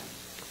end.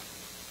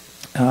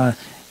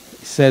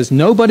 He says,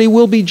 nobody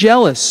will be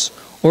jealous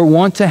or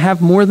want to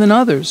have more than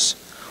others.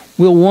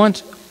 We'll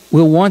want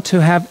everyone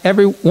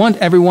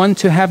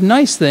to have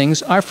nice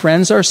things, our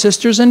friends, our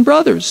sisters, and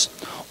brothers.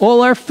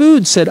 All our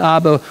food, said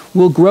Abba,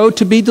 will grow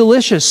to be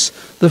delicious.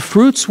 The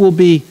fruits will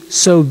be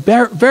so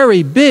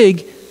very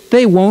big,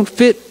 they won't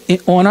fit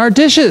on our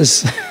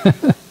dishes.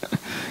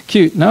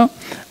 Cute, no?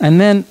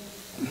 And then,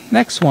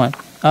 next one.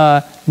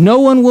 No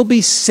one will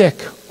be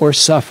sick or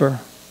suffer.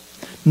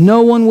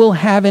 No one will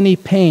have any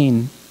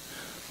pain.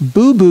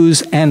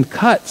 Boo-boos and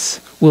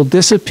cuts will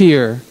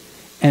disappear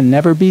and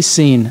never be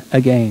seen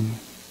again.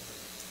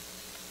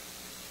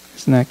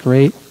 Isn't that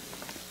great?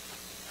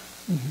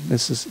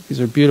 These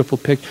are beautiful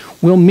pictures.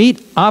 We'll meet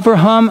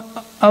Avraham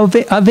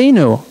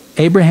Avinu,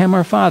 Abraham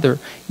our father,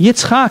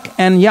 Yitzchak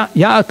and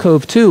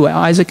Yaakov too,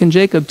 Isaac and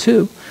Jacob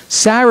too.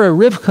 Sarah,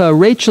 Rivka,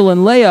 Rachel,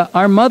 and Leah,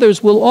 our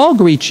mothers, will all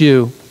greet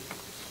you.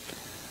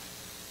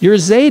 Your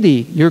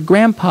Zadie, your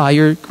grandpa,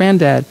 your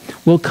granddad,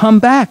 will come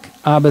back,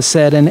 Abba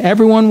said, and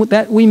everyone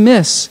that we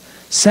miss.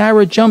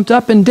 Sarah jumped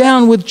up and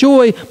down with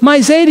joy. My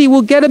Zadie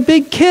will get a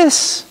big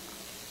kiss.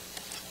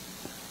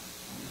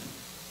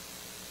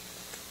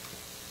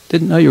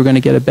 Didn't know you were going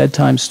to get a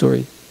bedtime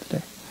story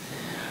today.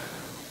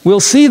 We'll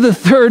see the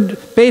third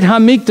Beit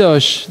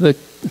HaMikdash, the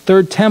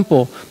third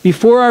temple,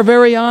 before our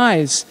very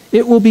eyes.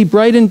 It will be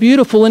bright and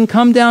beautiful and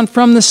come down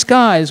from the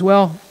skies.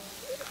 Well,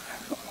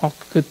 I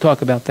could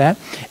talk about that.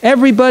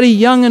 Everybody,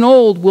 young and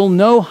old, will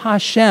know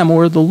Hashem,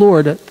 or the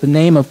Lord, the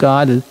name of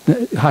God.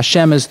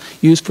 Hashem is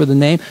used for the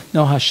name.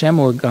 Know Hashem,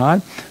 or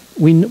God.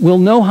 We will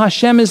know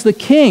Hashem is the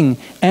King,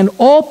 and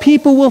all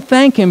people will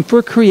thank Him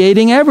for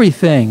creating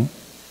everything.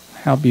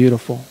 How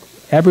beautiful.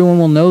 Everyone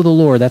will know the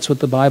Lord. That's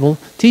what the Bible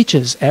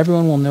teaches.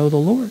 Everyone will know the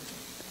Lord,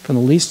 from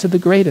the least to the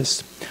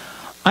greatest.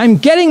 I'm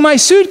getting my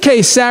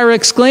suitcase, Sarah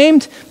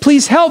exclaimed.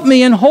 Please help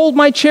me and hold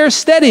my chair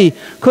steady,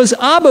 because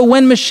Abba,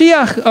 when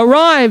Mashiach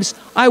arrives,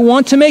 I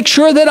want to make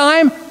sure that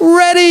I'm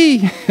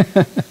ready.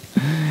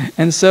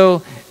 And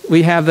so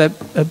we have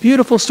a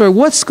beautiful story.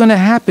 What's going to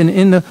happen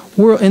in the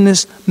world, in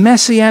this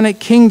Messianic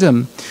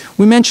kingdom?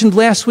 We mentioned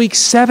last week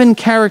 7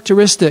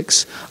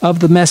 characteristics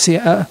of the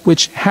Messiah,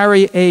 which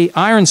Harry A.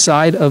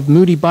 Ironside of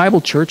Moody Bible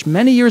Church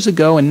many years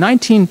ago in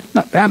not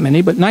that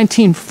many, but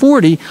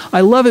 1940. I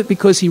love it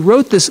because he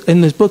wrote this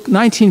in this book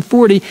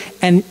 1940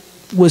 and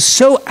was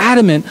so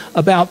adamant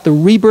about the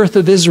rebirth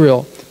of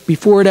Israel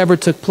before it ever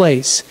took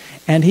place.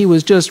 And he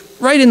was just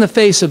right in the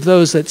face of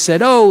those that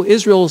said, oh,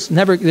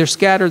 they're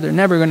scattered, they're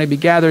never going to be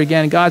gathered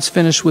again, God's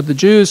finished with the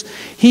Jews.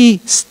 He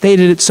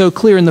stated it so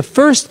clear. And the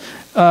first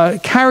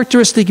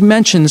characteristic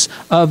mentions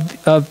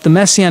of the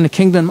Messianic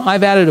kingdom.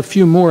 I've added a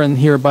few more in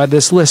here by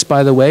this list,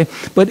 by the way,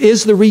 but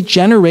is the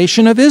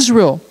regeneration of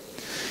Israel.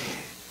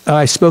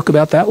 I spoke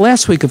about that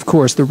last week, of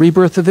course, the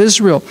rebirth of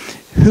Israel,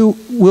 who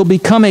will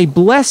become a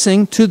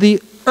blessing to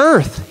the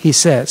earth, he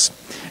says.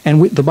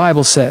 And the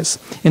Bible says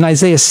in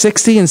Isaiah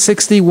 60 and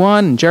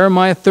 61, and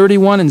Jeremiah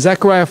 31 and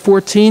Zechariah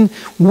 14,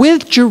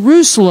 with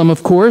Jerusalem,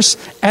 of course,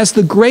 as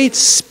the great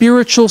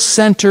spiritual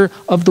center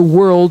of the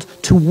world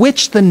to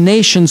which the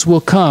nations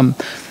will come.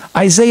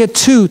 Isaiah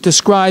 2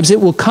 describes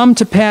it will come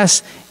to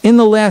pass in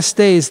the last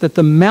days that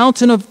the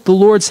mountain of the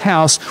Lord's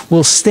house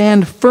will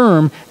stand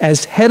firm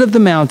as head of the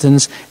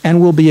mountains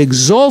and will be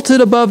exalted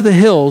above the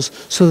hills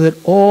so that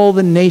all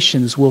the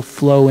nations will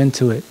flow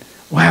into it.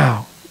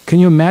 Wow. Can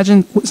you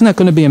imagine? Isn't that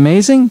going to be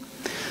amazing?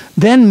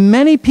 Then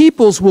many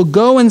peoples will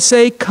go and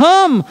say,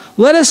 come,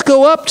 let us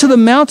go up to the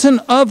mountain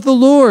of the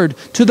Lord,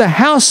 to the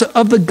house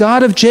of the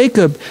God of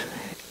Jacob.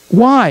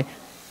 Why?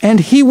 And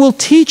he will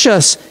teach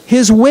us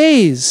his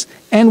ways,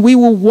 and we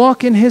will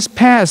walk in his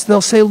paths.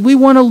 They'll say, we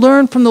want to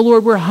learn from the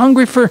Lord. We're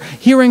hungry for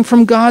hearing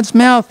from God's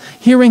mouth,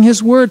 hearing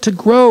his word to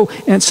grow,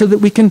 and so that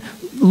we can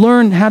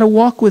learn how to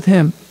walk with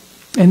him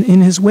and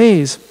in his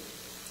ways.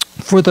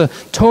 For the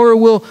Torah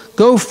will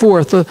go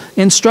forth, the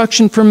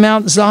instruction from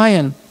Mount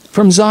Zion,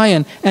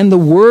 and the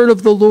word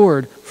of the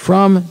Lord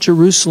from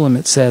Jerusalem,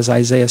 it says,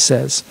 Isaiah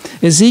says.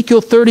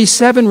 Ezekiel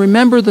 37,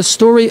 remember the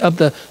story of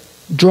the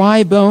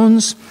dry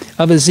bones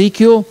of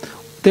Ezekiel?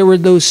 There were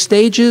those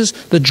stages.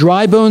 The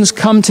dry bones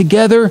come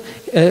together.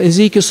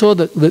 Ezekiel saw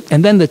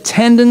and then the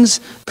tendons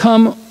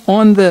come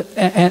on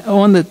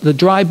the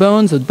dry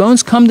bones. The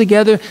bones come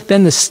together.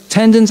 Then the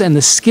tendons and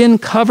the skin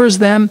covers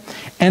them,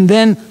 and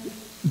then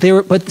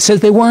but it says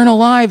they weren't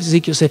alive,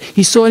 Ezekiel said.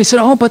 He saw it, he said,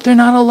 oh, but they're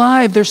not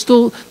alive. They're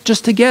still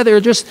just together.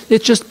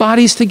 It's just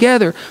bodies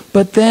together.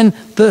 But then,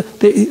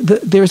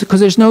 because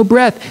there's no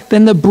breath,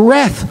 then the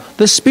breath,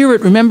 the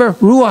spirit, remember,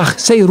 ruach,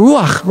 say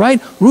ruach, right?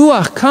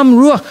 Ruach, come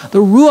ruach. The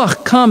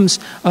ruach comes,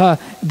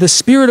 the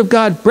spirit of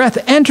God, breath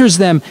enters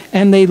them,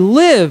 and they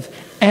live.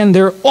 And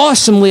they're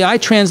awesomely, I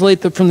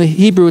translate them from the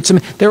Hebrew,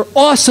 they're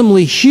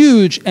awesomely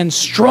huge and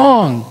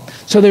strong.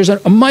 So there's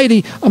a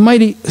mighty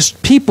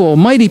people.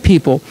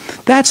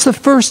 That's the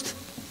first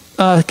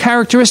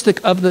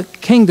characteristic of the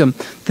kingdom.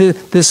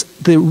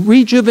 The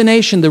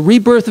rejuvenation, the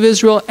rebirth of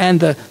Israel, and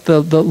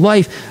the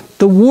life.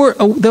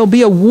 There'll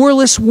be a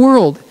warless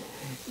world.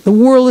 The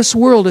warless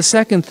world, a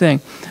second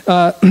thing.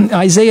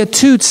 Isaiah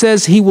 2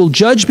 says he will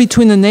judge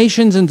between the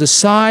nations and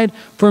decide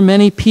for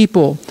many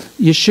people.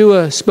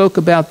 Yeshua spoke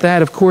about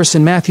that, of course,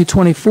 in Matthew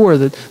 24,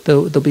 that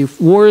there'll be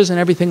wars and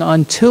everything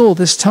until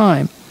this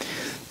time.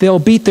 They'll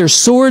beat their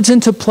swords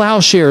into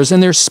plowshares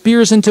and their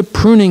spears into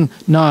pruning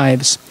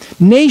knives.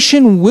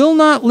 Nation will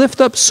not lift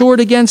up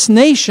sword against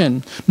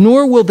nation,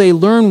 nor will they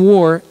learn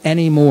war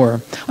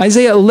anymore.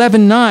 Isaiah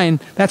 11:9,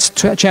 that's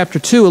chapter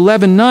 2,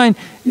 11:9,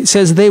 it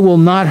says, they will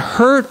not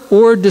hurt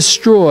or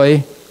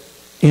destroy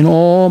in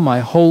all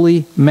my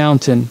holy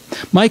mountain.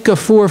 Micah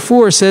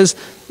 4:4 says,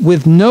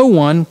 with no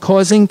one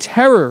causing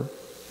terror,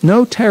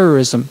 no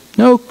terrorism,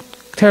 no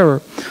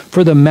terror,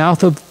 for the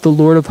mouth of the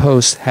Lord of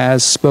hosts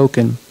has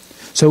spoken.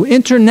 So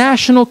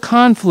international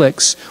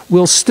conflicts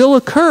will still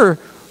occur,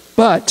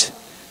 but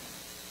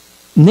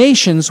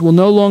nations will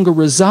no longer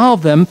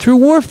resolve them through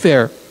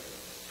warfare.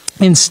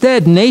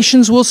 Instead,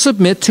 nations will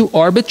submit to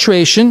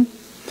arbitration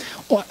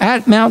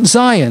at Mount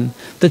Zion.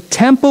 The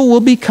temple will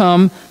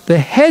become the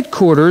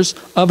headquarters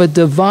of a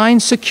divine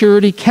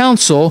security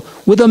council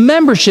with a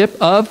membership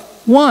of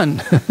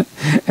one,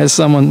 as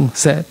someone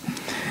said.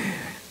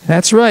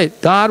 That's right.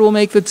 God will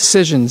make the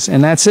decisions,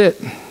 and that's it.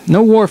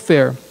 No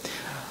warfare.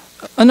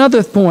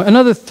 Another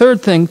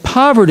third thing,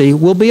 poverty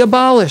will be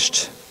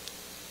abolished.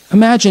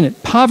 Imagine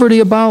it, poverty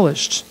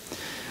abolished.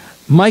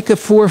 Micah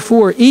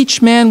 4:4,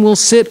 each man will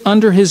sit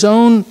under his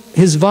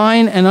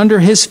vine and under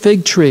his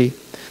fig tree.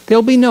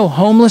 There'll be no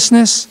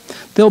homelessness.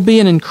 There'll be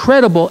an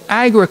incredible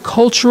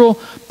agricultural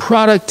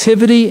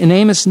productivity. In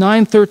Amos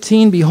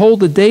 9:13,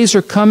 behold, the days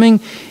are coming,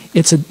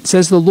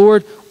 says the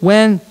Lord,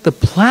 when the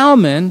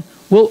plowman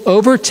will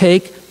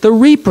overtake the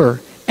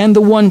reaper, and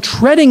the one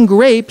treading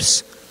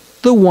grapes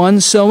the one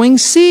sowing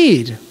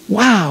seed.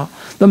 Wow.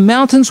 The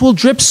mountains will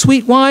drip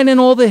sweet wine and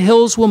all the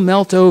hills will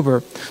melt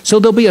over. So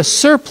there'll be a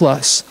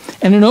surplus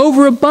and an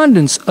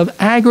overabundance of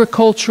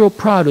agricultural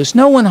produce.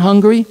 No one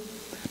hungry.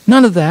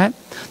 None of that.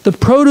 The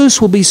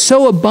produce will be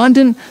so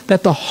abundant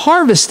that the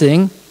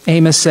harvesting,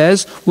 Amos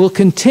says, will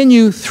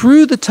continue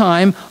through the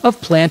time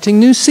of planting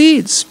new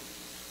seeds.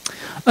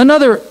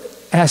 Another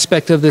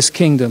aspect of this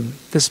kingdom,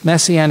 this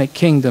Messianic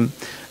kingdom,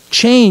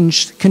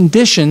 changed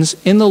conditions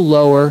in the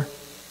lower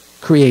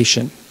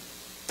creation.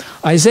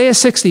 Isaiah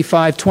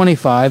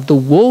 65:25, the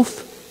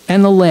wolf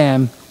and the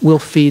lamb will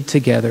feed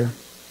together.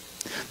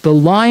 The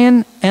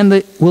lion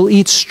will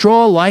eat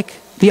straw like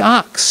the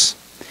ox,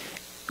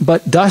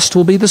 but dust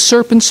will be the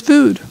serpent's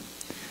food.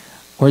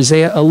 Or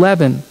Isaiah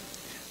 11,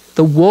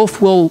 the wolf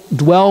will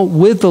dwell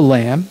with the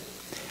lamb,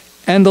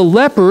 and the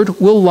leopard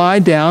will lie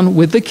down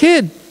with the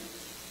kid.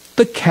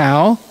 The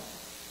cow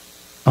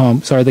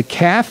the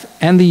calf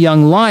and the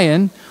young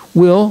lion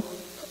will,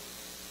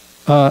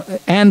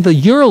 and the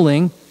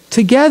yearling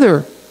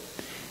together,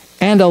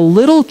 and a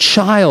little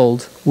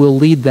child will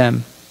lead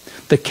them.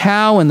 The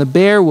cow and the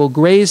bear will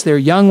graze their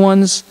young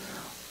ones,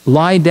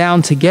 lie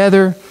down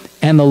together,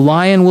 and the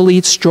lion will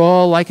eat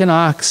straw like an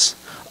ox.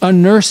 A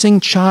nursing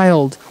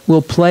child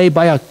will play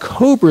by a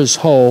cobra's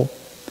hole,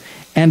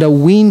 and a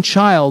weaned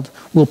child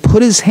will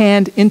put his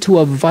hand into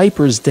a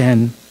viper's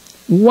den.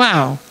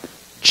 Wow!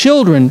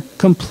 Children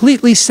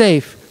completely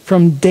safe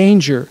from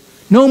danger.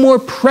 No more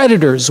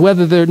predators,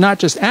 whether they're not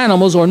just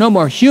animals or no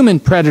more human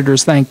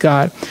predators, thank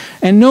God.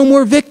 And no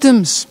more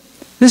victims.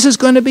 This is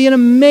going to be an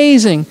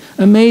amazing,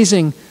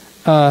 amazing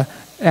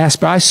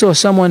aspect. I saw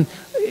a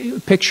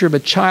picture of a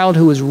child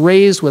who was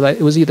raised with,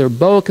 it was either a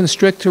boa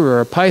constrictor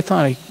or a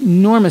python, an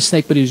enormous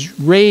snake, but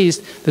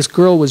this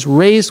girl was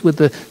raised with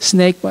the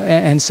snake,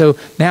 and so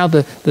now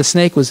the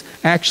snake was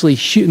actually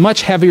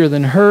much heavier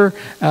than her,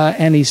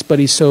 but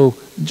he's so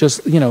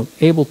just,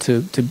 able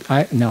to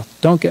now,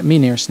 don't get me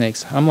near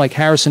snakes. I'm like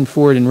Harrison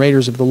Ford in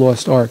Raiders of the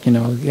Lost Ark,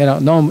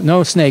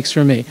 no snakes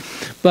for me.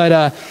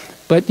 But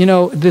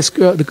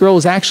the girl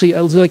is actually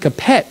like a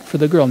pet for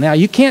the girl. Now,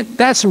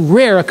 that's a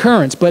rare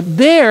occurrence, but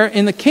there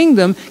in the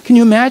kingdom, can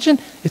you imagine?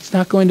 It's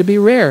not going to be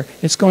rare.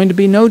 It's going to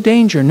be no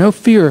danger, no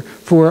fear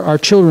for our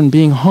children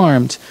being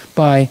harmed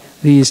by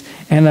these.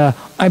 And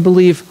I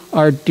believe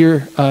our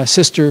dear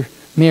sister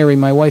Mary,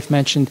 my wife,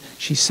 mentioned,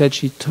 she said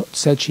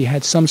she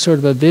had some sort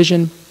of a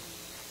vision,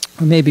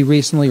 or maybe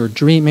recently, or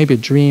maybe a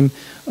dream,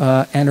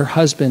 and her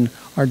husband,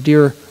 our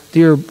dear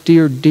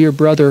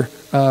brother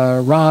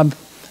Rob,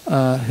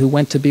 who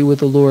went to be with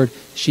the Lord,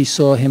 she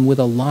saw him with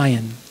a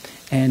lion,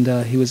 and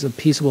he was a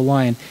peaceable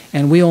lion.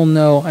 And we all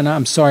know, and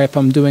I'm sorry if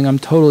I'm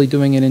totally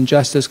doing it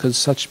injustice,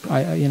 because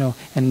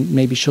and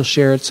maybe she'll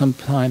share it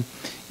sometime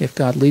if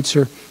God leads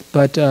her.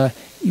 But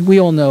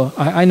we all know.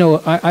 I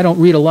know. I don't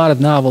read a lot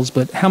of novels,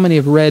 but how many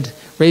have read?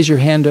 Raise your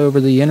hand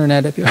over the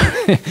internet if you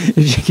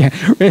if you can.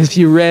 If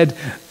you read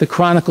The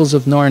Chronicles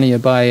of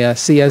Narnia by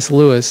C.S.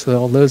 Lewis.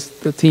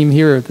 The team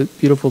here, the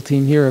beautiful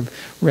team here, have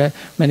read.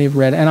 Many have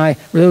read, and I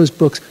read those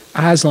books.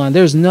 Aslan.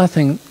 There's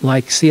nothing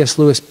like C.S.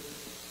 Lewis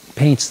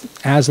paints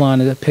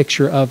Aslan as a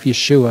picture of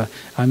Yeshua.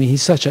 I mean,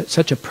 he's such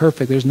a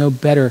perfect. There's no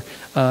better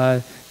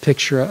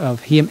picture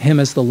of him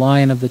as the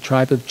lion of the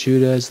tribe of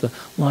Judah, as the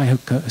lion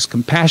who is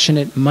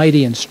compassionate,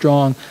 mighty, and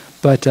strong.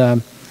 But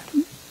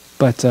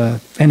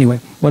anyway,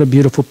 what a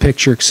beautiful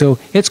picture. So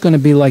it's going to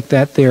be like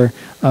that there.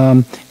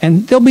 And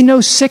there'll be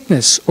no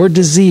sickness or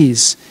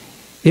disease.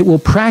 It will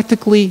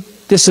practically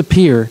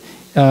disappear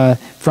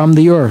from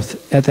the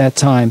earth at that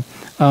time.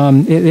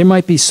 There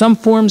might be some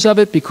forms of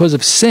it because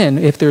of sin,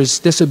 if there's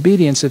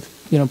disobedience,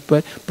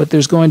 but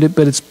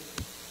it's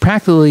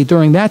practically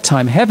during that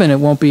time. Heaven, it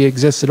won't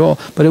exist at all,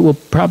 but it will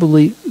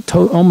probably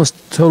almost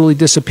totally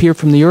disappear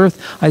from the earth.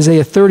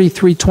 Isaiah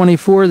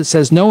 33:24 that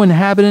says, "No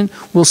inhabitant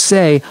will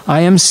say,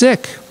 'I am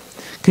sick.'"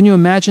 Can you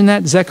imagine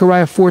that?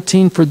 Zechariah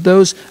 14, for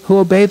those who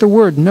obey the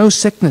word, no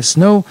sickness,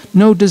 no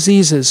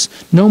diseases,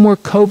 no more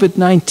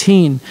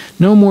COVID-19,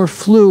 no more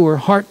flu or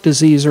heart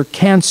disease or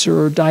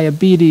cancer or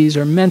diabetes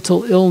or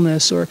mental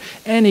illness or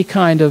any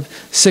kind of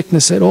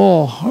sickness at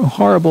all,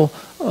 horrible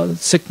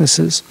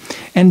sicknesses.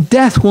 And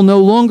death will no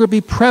longer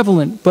be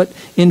prevalent, but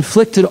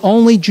inflicted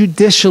only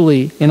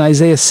judicially. In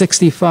Isaiah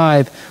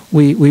 65,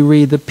 we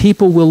read, the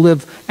people will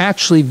live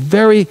actually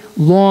very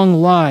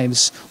long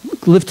lives,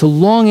 live to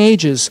long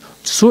ages.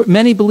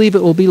 Many believe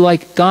it will be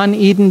like Gan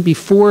Eden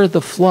before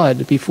the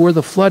flood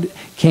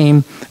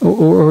came,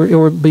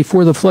 or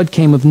before the flood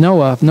came of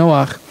Noah.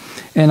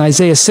 And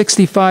Isaiah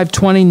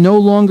 65:20, no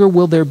longer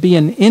will there be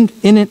an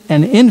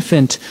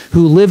infant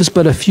who lives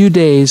but a few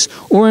days,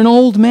 or an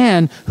old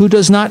man who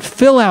does not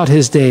fill out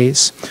his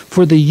days.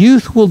 For the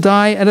youth will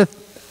die at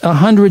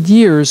 100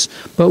 years,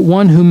 but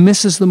one who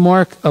misses the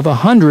mark of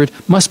 100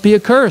 must be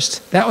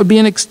accursed. That would be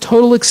a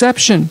total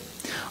exception.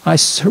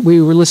 We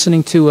were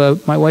listening to,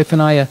 my wife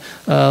and I,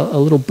 a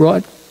little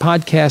broad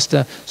podcast,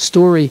 a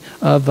story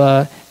of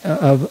a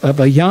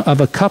young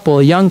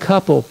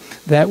couple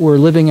that are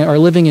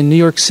living in New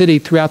York City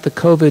throughout the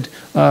COVID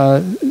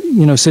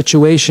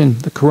situation,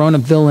 the Corona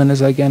villain,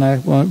 as I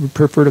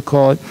prefer to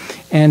call it.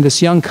 And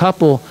this young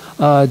couple,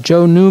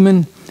 Joe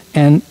Newman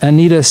and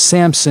Anita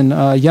Sampson.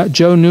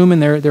 Joe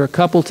Newman, they're a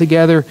couple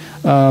together.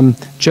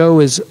 Joe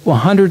is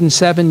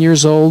 107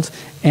 years old,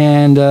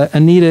 and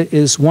Anita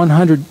is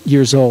 100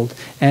 years old.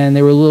 And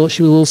she was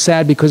a little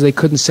sad because they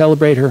couldn't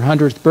celebrate her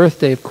 100th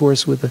birthday, of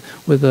course, with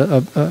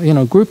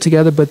a group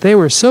together. But they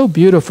were so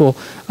beautiful,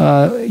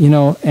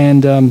 and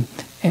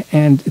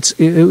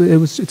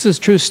it's a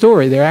true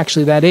story. They're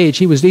actually that age.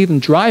 He was even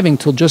driving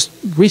till just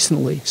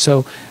recently,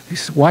 so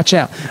watch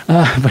out.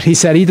 But he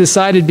said he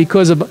decided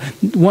because of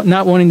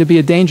not wanting to be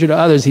a danger to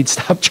others, he'd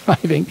stop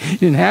driving. He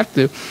didn't have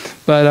to.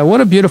 But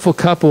what a beautiful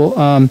couple.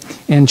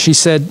 And she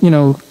said,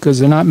 because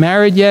they're not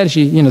married yet,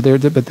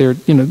 they're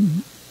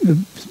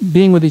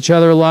being with each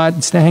other a lot,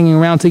 hanging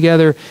around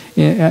together.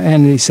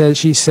 And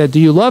she said, "Do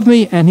you love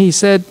me?" And he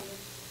said,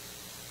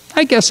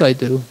 "I guess I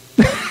do."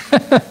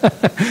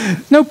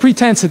 No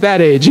pretense at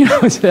that age, you know.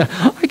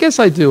 I guess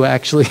I do,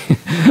 actually.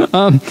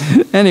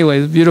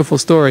 Anyway, beautiful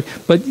story.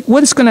 But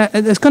it's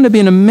going to be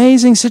an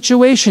amazing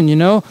situation, you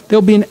know.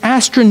 There'll be an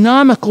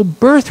astronomical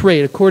birth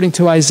rate, according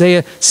to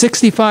Isaiah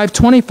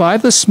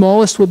 65:25. The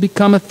smallest will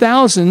become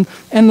 1,000,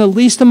 and the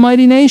least a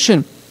mighty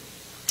nation.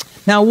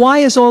 Now, why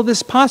is all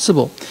this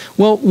possible?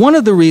 Well, one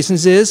of the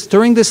reasons is,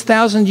 during this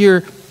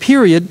 1,000-year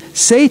period,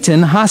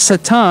 Satan,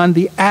 Ha-Satan,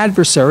 the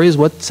adversary, is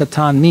what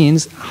Satan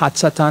means.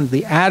 Ha-Satan,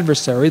 the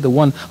adversary, the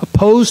one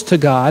opposed to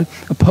God,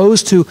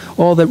 opposed to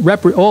all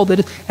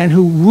that, and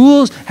who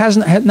rules,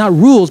 not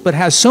rules, but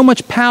has so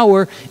much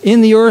power in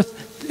the earth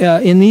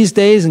in these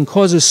days and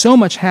causes so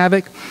much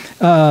havoc.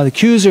 The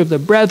accuser of the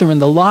brethren,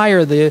 the liar,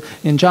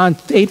 in John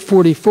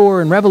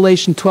 8:44 and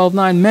Revelation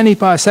 12:9, many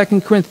by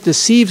 2 Corinthians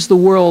deceives the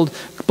world,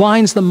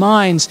 blinds the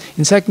minds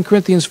in 2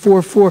 Corinthians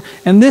 4:4.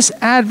 And this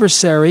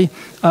adversary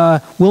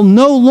will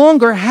no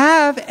longer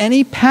have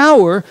any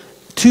power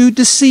to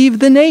deceive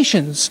the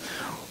nations.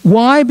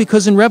 Why?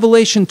 Because in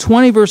Revelation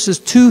 20, verses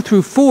 2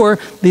 through 4,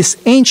 this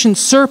ancient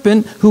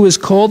serpent, who is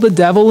called the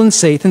devil and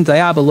Satan,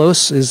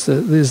 Diabolos is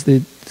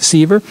the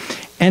deceiver,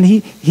 and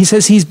he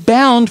says he's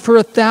bound for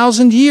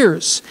 1,000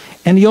 years.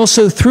 And he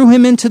also threw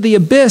him into the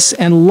abyss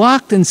and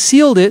locked and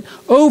sealed it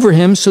over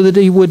him so that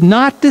he would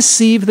not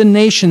deceive the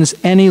nations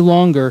any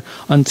longer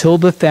until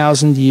the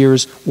 1,000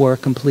 years were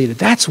completed.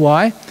 That's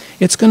why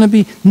there's going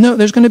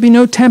to be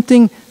no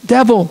tempting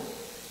devil,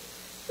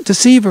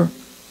 deceiver.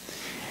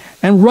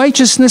 And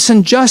righteousness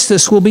and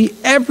justice will be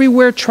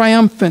everywhere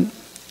triumphant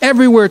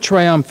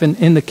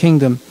in the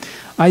kingdom.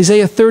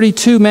 Isaiah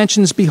 32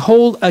 mentions,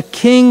 behold, a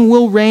king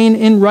will reign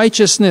in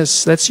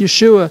righteousness. That's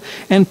Yeshua.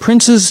 And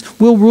princes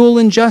will rule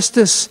in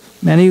justice,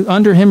 many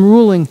under him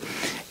ruling.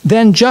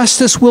 Then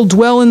justice will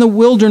dwell in the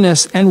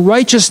wilderness, and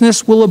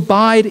righteousness will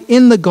abide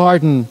in the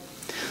garden.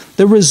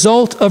 The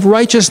result of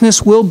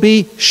righteousness will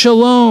be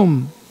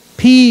shalom,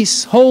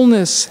 peace,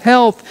 wholeness,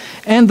 health,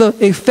 and the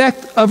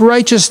effect of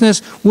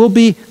righteousness will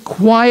be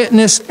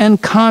quietness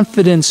and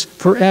confidence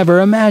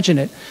forever. Imagine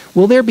it.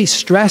 Will there be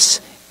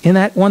stress in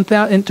that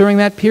during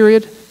that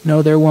period?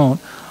 No, there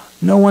won't.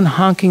 No one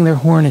honking their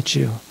horn at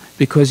you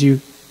because you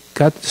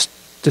got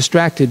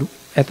distracted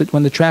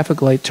when the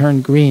traffic light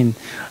turned green.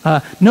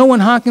 No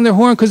one honking their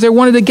horn because they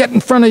wanted to get in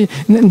front of you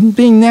and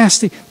being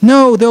nasty.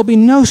 No, there'll be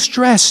no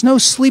stress, no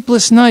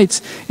sleepless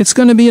nights. It's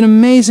going to be an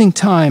amazing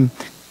time.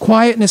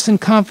 Quietness and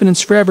confidence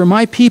forever.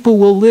 My people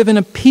will live in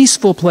a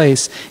peaceful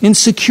place, in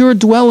secure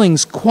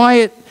dwellings,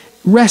 quiet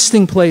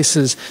resting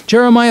places.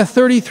 Jeremiah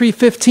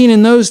 33:15,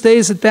 in those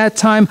days at that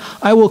time,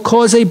 I will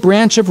cause a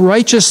branch of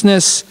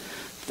righteousness,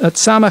 a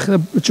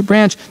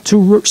branch,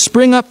 to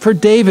spring up for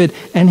David,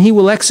 and he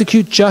will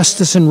execute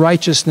justice and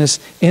righteousness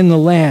in the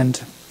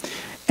land.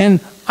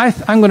 And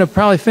I'm going to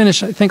probably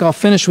finish, I think I'll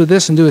finish with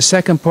this and do a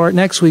second part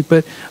next week,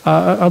 but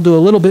I'll do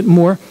a little bit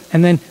more,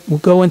 and then we'll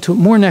go into it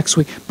more next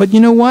week. But you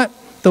know what?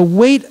 The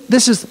weight,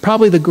 this is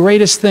probably the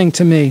greatest thing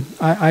to me,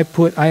 I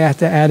have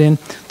to add in.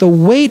 The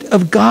weight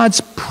of God's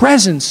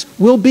presence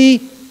will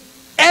be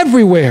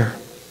everywhere.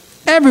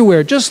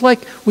 Everywhere. Just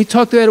like we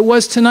talked about, it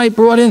was tonight,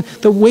 brought in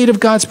the weight of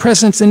God's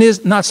presence and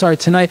this morning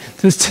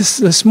on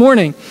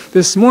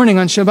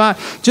Shabbat.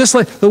 Just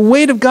like the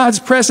weight of God's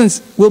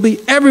presence will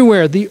be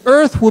everywhere. The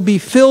earth will be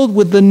filled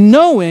with the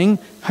knowing,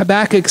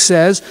 Habakkuk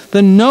says,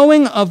 the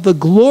knowing of the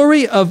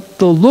glory of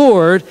the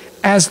Lord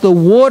as the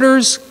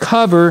waters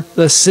cover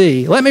the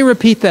sea. Let me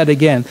repeat that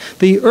again.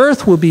 The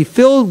earth will be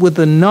filled with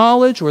the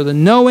knowledge or the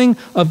knowing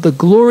of the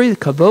glory,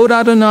 Kavod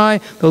Adonai,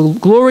 the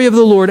glory of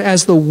the Lord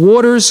as the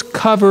waters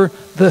cover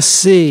the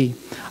sea.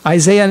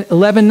 Isaiah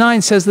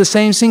 11:9 says the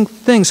same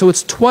thing, so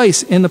it's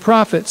twice in the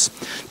prophets.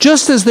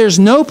 Just as there's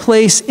no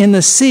place in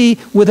the sea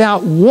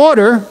without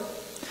water,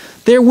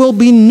 there will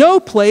be no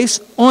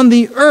place on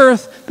the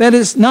earth that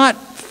is not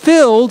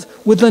filled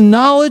with the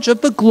knowledge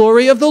of the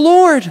glory of the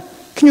Lord.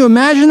 Can you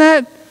imagine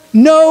that?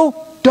 No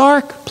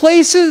dark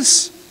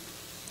places.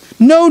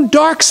 No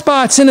dark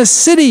spots in a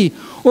city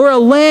or a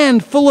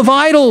land full of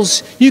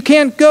idols. You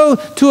can't go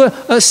to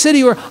a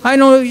city, or I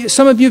know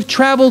some of you have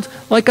traveled,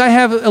 like I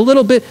have a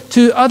little bit,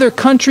 to other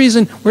countries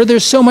and where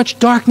there's so much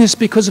darkness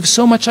because of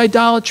so much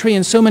idolatry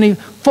and so many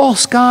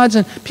false gods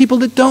and people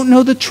that don't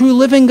know the true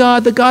living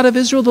God, the God of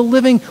Israel, the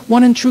living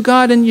one and true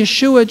God, and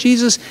Yeshua,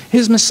 Jesus,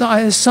 his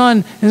Messiah, his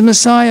Son, his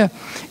Messiah.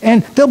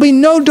 And there'll be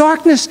no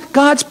darkness.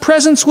 God's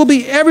presence will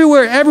be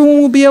everywhere.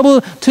 Everyone will be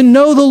able to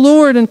know the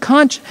Lord and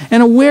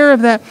aware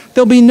of that.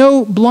 There'll be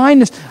no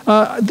blindness.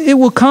 It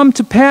will come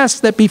to pass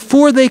that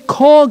before they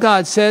call,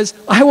 God says,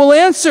 I will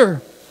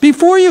answer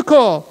before you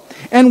call.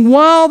 And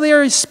while they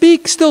are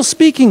still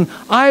speaking,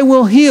 I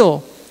will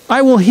heal.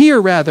 I will hear,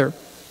 rather.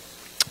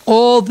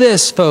 All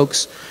this,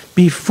 folks,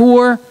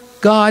 before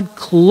God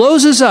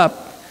closes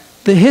up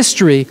the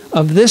history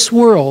of this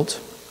world.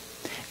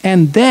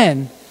 And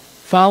then,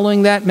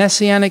 following that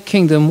Messianic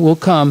kingdom, will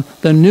come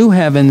the new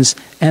heavens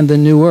and the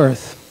new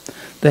earth.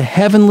 The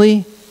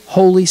heavenly,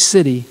 holy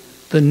city,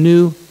 the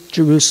new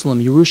Jerusalem,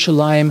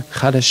 Yerushalayim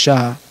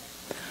Chadashah.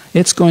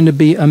 It's going to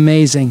be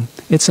amazing.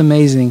 It's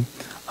amazing.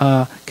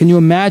 Can you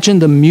imagine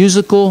the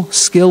musical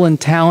skill and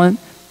talent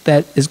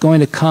that is going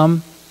to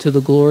come to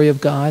the glory of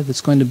God,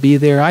 that's going to be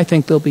there? I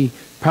think there'll be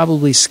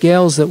probably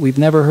scales that we've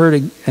never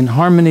heard, and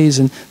harmonies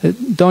and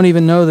that don't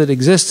even know that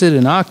existed,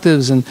 and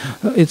octaves, and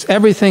it's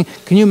everything.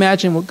 Can you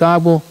imagine what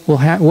God will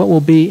what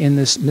will be in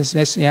this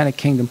Messianic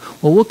kingdom?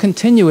 Well, we'll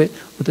continue it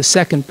with the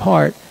second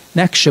part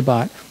next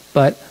Shabbat.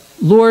 But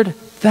Lord,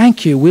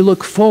 thank you. We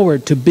look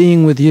forward to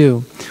being with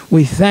you.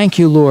 We thank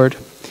you, Lord,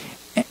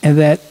 and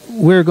that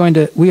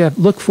we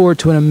look forward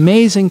to an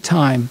amazing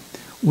time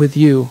with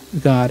you,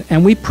 God.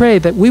 And we pray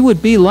that we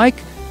would be like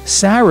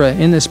Sarah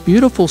in this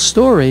beautiful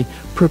story,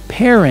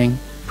 preparing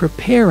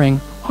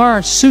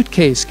our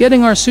suitcase,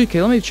 getting our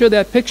suitcase. Let me show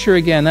that picture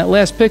again, that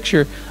last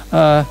picture.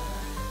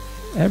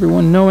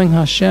 Everyone knowing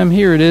Hashem,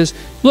 here it is.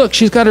 Look,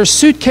 she's got her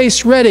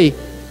suitcase ready,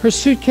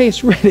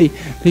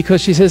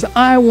 because she says,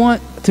 I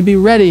want to be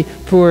ready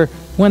for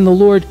when the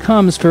Lord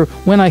comes, for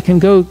when I can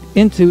go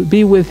into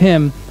be with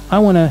him. I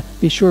want to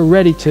be sure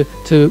ready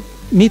to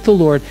meet the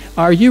Lord.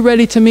 Are you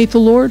ready to meet the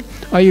Lord?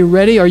 Are you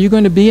ready? Are you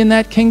going to be in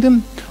that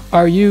kingdom?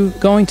 Are you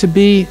going to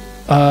be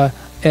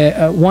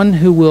one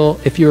who will,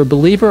 if you're a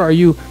believer, are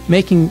you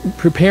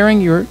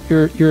preparing your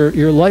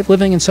life,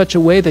 living in such a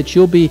way that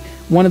you'll be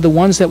one of the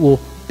ones that will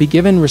be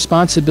given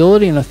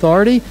responsibility and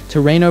authority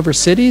to reign over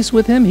cities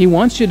with him? He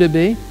wants you to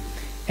be.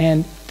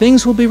 And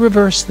things will be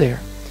reversed there.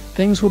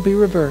 Things will be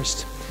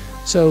reversed.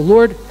 So,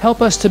 Lord,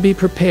 help us to be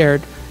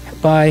prepared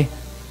by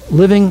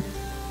living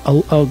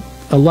a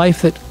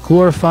life that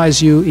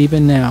glorifies you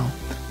even now,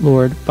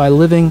 Lord, by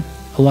living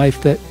a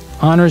life that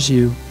honors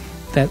you,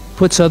 that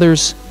puts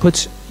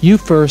you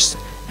first,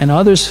 and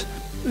others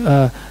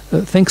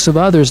thinks of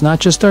others, not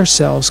just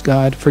ourselves.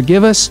 God,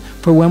 forgive us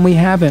for when we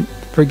haven't.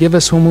 Forgive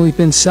us when we've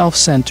been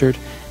self-centered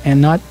and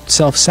not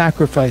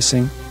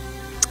self-sacrificing.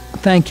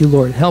 Thank you,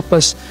 Lord. Help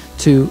us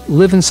to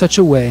live in such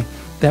a way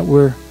that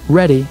we're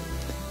ready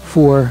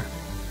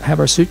have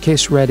our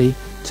suitcase ready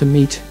to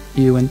meet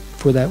you and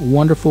for that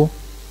wonderful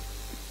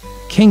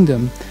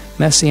kingdom,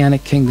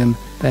 Messianic kingdom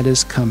that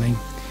is coming.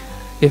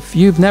 If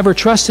you've never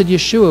trusted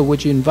Yeshua,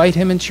 would you invite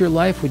him into your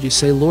life? Would you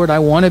say, Lord, I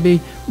want to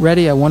be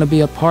ready. I want to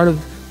be a part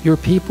of your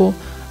people.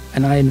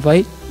 And I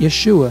invite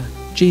Yeshua,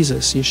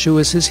 Jesus.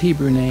 Yeshua is his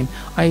Hebrew name.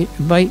 I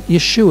invite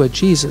Yeshua,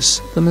 Jesus,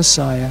 the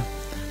Messiah,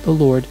 the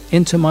Lord,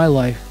 into my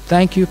life.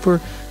 Thank you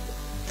for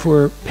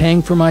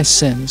paying for my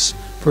sins,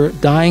 for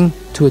dying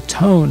to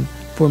atone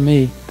for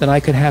me, that I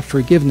could have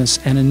forgiveness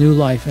and a new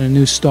life and a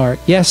new start.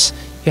 Yes,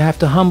 you have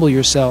to humble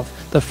yourself.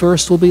 The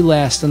first will be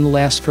last and the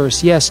last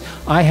first. Yes,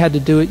 I had to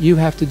do it. You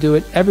have to do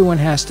it. Everyone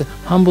has to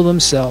humble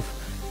themselves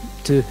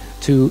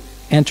to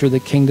enter the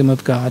kingdom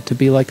of God, to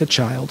be like a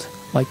child,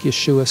 like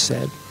Yeshua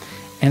said.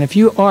 And if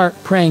you are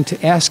praying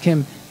to ask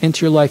him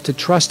into your life, to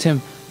trust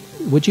him,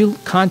 would you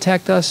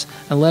contact us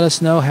and let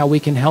us know how we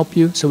can help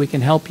you, so we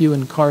can help you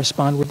and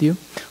correspond with you?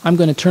 I'm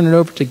going to turn it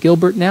over to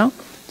Gilbert now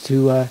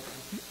to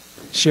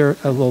share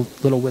a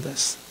little with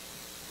us.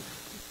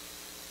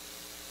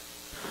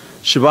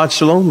 Shabbat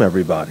Shalom,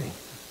 everybody.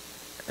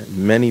 And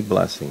many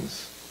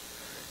blessings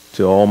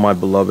to all my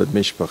beloved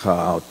mishpacha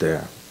out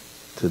there,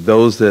 to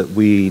those that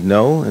we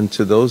know and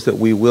to those that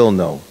we will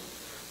know.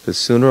 Because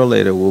sooner or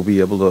later we'll be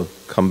able to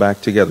come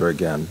back together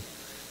again,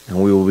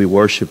 and we will be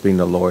worshiping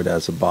the Lord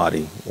as a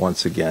body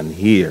once again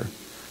here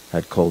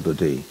at Kol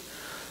Dodi.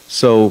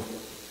 So,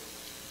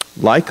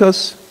 like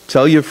us,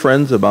 tell your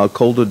friends about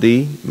Kol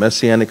Dodi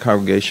Messianic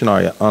Congregation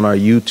on our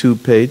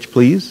YouTube page,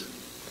 please.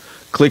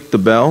 Click the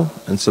bell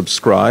and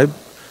subscribe.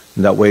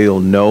 And that way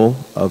you'll know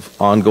of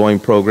ongoing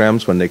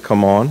programs when they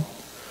come on.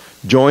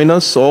 Join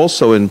us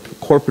also in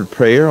corporate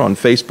prayer on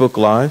Facebook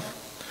Live.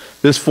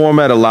 This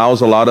format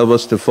allows a lot of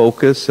us to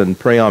focus and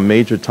pray on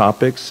major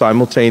topics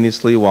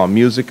simultaneously while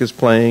music is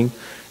playing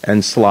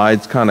and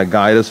slides kind of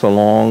guide us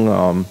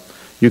along.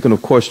 You can,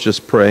 of course,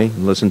 just pray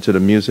and listen to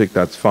the music.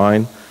 That's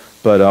fine.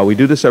 But we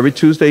do this every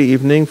Tuesday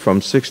evening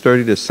from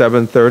 6:30 to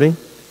 7:30.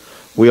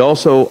 We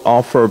also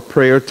offer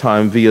prayer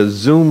time via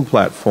Zoom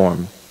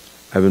platform.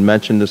 I haven't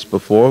mentioned this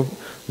before.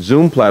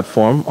 Zoom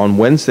platform on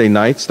Wednesday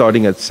nights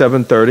starting at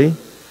 7:30.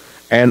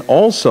 And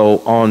also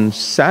on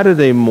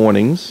Saturday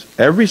mornings,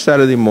 every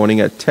Saturday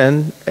morning at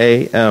 10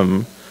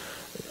 a.m.,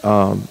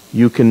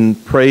 you can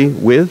pray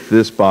with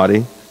this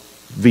body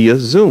via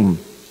Zoom.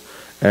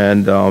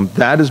 And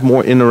that is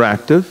more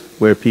interactive,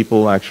 where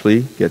people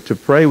actually get to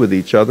pray with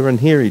each other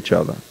and hear each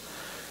other.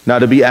 Now,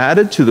 to be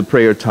added to the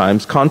prayer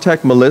times,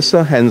 contact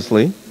Melissa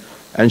Hensley,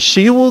 and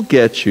she will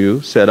get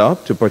you set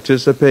up to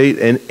participate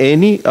in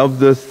any of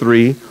the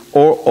three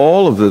or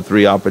all of the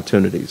three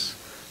opportunities.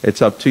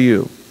 It's up to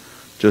you.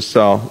 Just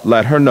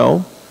let her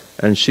know,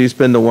 and she's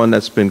been the one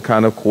that's been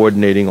kind of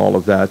coordinating all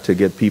of that to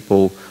get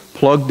people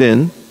plugged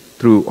in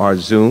through our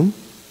Zoom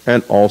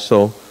and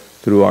also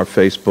through our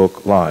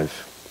Facebook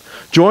Live.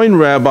 Join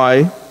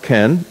Rabbi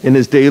Ken in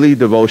his daily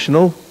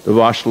devotional, the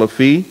Vash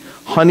Lafi,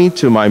 Honey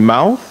to My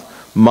Mouth,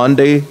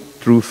 Monday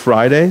through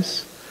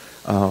Fridays.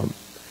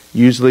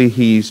 Usually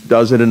he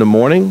does it in the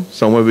morning,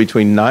 somewhere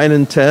between 9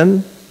 and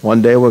 10.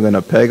 One day we're going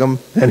to peg him,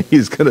 and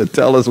he's going to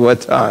tell us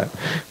what time.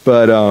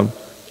 But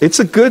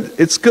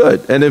it's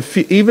good. And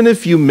even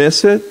if you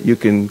miss it, you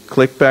can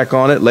click back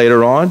on it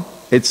later on.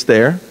 It's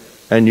there,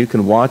 and you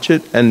can watch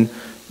it and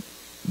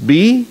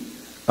be,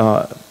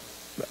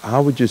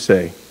 how would you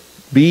say,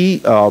 be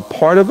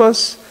part of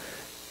us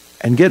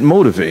and get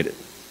motivated.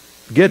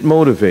 Get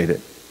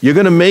motivated. You're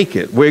going to make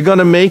it. We're going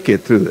to make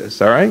it through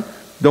this, all right?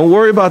 Don't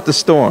worry about the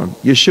storm.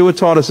 Yeshua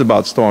taught us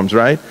about storms,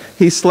 right?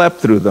 He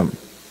slept through them.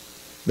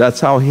 That's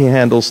how he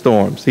handles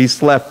storms. He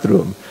slept through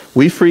them.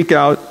 We freak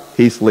out,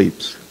 he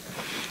sleeps.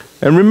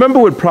 And remember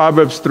what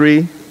Proverbs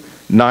 3,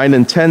 9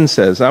 and 10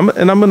 says. I'm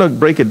going to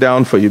break it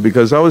down for you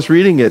because I was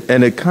reading it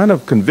and it kind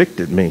of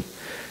convicted me.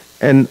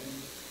 And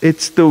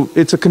it's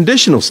a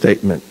conditional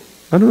statement.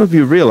 I don't know if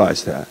you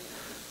realize that.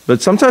 But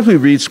sometimes we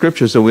read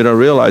scriptures and we don't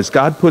realize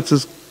God puts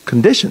his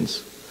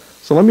conditions.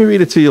 So let me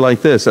read it to you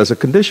like this as a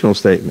conditional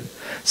statement.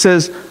 It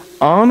says,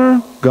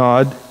 honor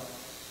God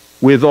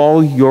with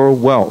all your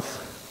wealth.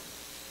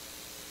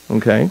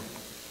 Okay?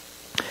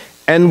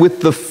 And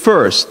with the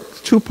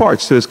first, two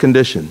parts to his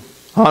condition.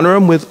 Honor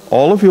him with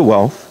all of your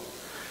wealth.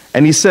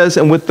 And he says,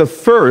 and with the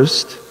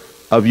first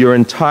of your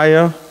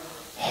entire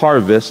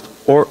harvest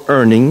or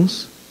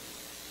earnings.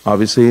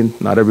 Obviously,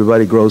 not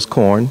everybody grows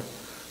corn.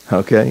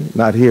 Okay?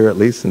 Not here, at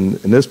least,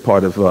 in this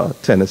part of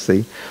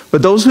Tennessee.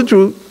 But those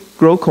who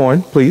grow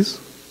corn, please,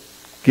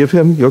 give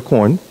him your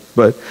corn.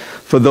 But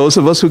for those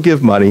of us who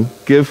give money,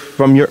 give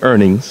from your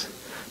earnings.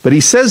 But he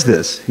says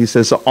this. He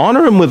says, so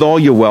honor him with all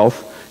your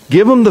wealth.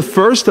 Give him the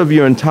first of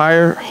your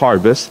entire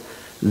harvest.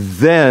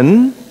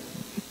 Then,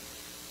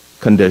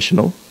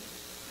 conditional,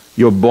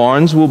 your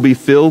barns will be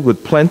filled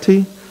with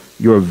plenty.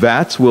 Your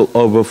vats will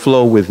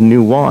overflow with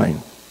new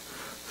wine.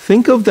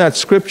 Think of that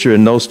scripture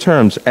in those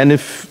terms. And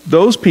if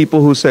those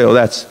people who say, oh,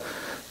 that's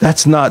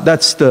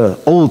the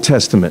Old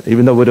Testament,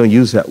 even though we don't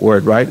use that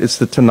word, right? It's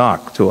the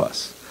Tanakh to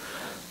us.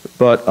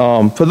 But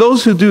for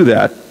those who do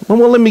that,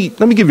 well, let me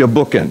give you a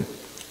bookend.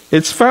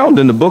 It's found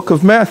in the book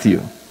of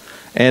Matthew.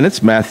 And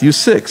it's Matthew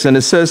 6. And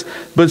it says,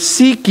 but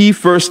seek ye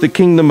first the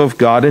kingdom of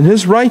God and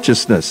his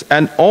righteousness,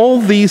 and all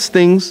these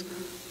things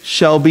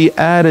shall be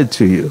added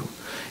to you.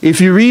 If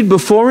you read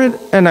before it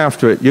and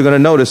after it, you're going to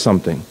notice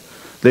something.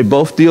 They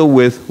both deal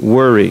with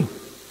worry. You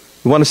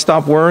want to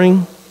stop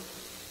worrying?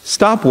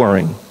 Stop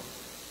worrying.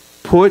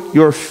 Put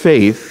your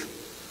faith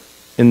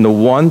in the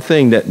one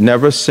thing that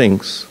never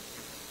sinks,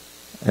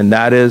 and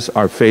that is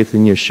our faith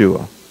in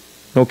Yeshua.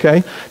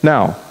 Okay?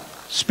 Now,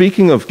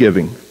 speaking of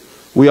giving,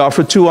 we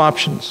offer two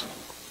options.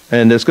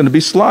 And there's going to be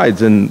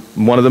slides, and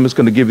one of them is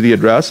going to give you the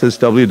address. It's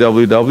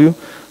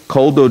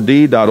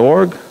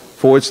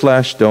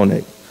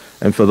www.coldod.org/donate.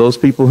 And for those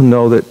people who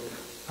know that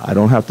I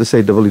don't have to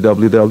say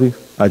www,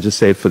 I just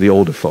say it for the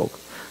older folk.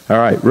 All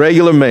right,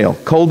 regular mail,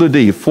 Cold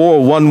Dodi,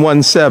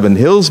 4117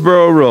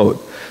 Hillsborough Road,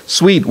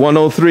 Suite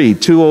 103,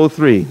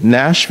 203,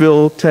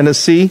 Nashville,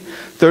 Tennessee,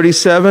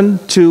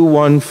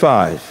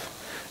 37215.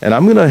 And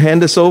I'm going to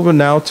hand this over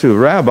now to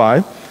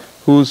Rabbi,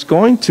 who's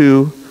going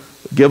to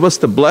give us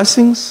the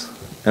blessings.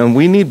 And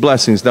we need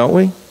blessings, don't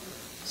we?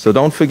 So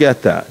don't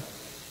forget that.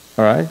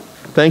 All right?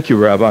 Thank you,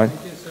 Rabbi.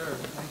 Thank you, sir.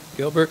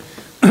 Gilbert.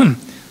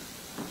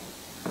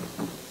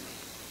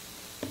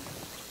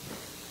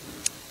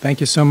 Thank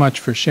you so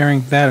much for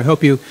sharing that. I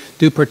hope you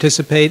do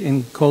participate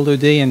in Kol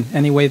Dodi in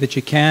any way that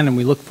you can, and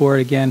we look forward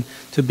again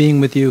to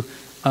being with you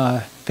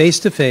face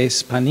to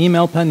face, panim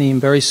el panim,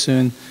 very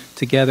soon,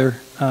 together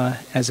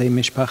as a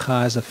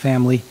mishpacha, as a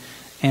family.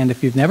 And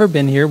if you've never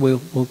been here,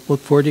 we'll look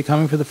forward to you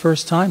coming for the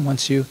first time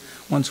once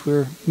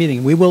we're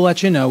meeting. We will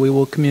let you know. We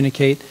will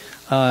communicate.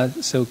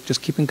 So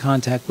just keep in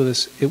contact with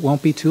us. It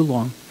won't be too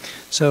long.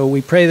 So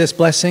we pray this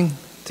blessing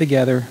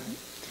together.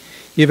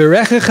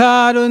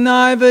 Yivarechecha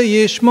Adonai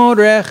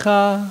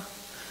v'yishmorecha,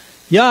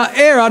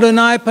 Ya'er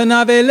Adonai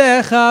panav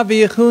elecha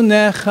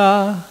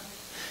v'yichunecha,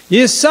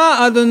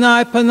 Yisa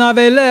Adonai panav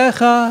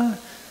elecha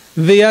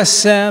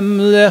v'yasem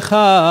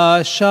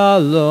lecha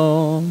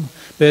shalom,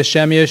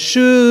 B'shem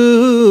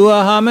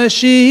Yeshua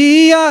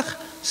HaMashiach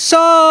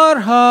Sar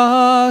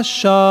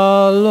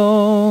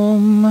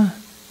HaShalom.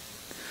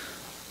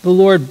 The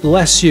Lord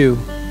bless you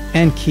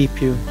and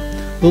keep you.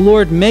 The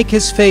Lord make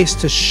his face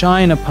to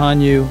shine upon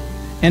you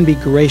and be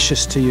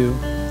gracious to you.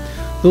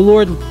 The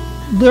Lord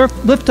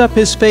lift up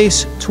his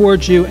face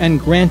towards you and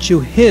grant you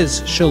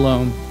his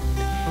shalom.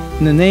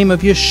 In the name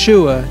of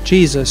Yeshua,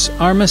 Jesus,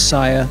 our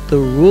Messiah, the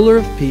ruler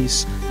of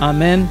peace.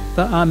 Amen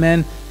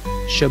v'amen.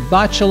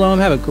 Shabbat shalom.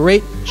 Have a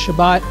great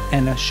Shabbat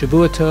and a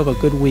Shavua Tov, a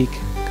good week.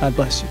 God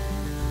bless you.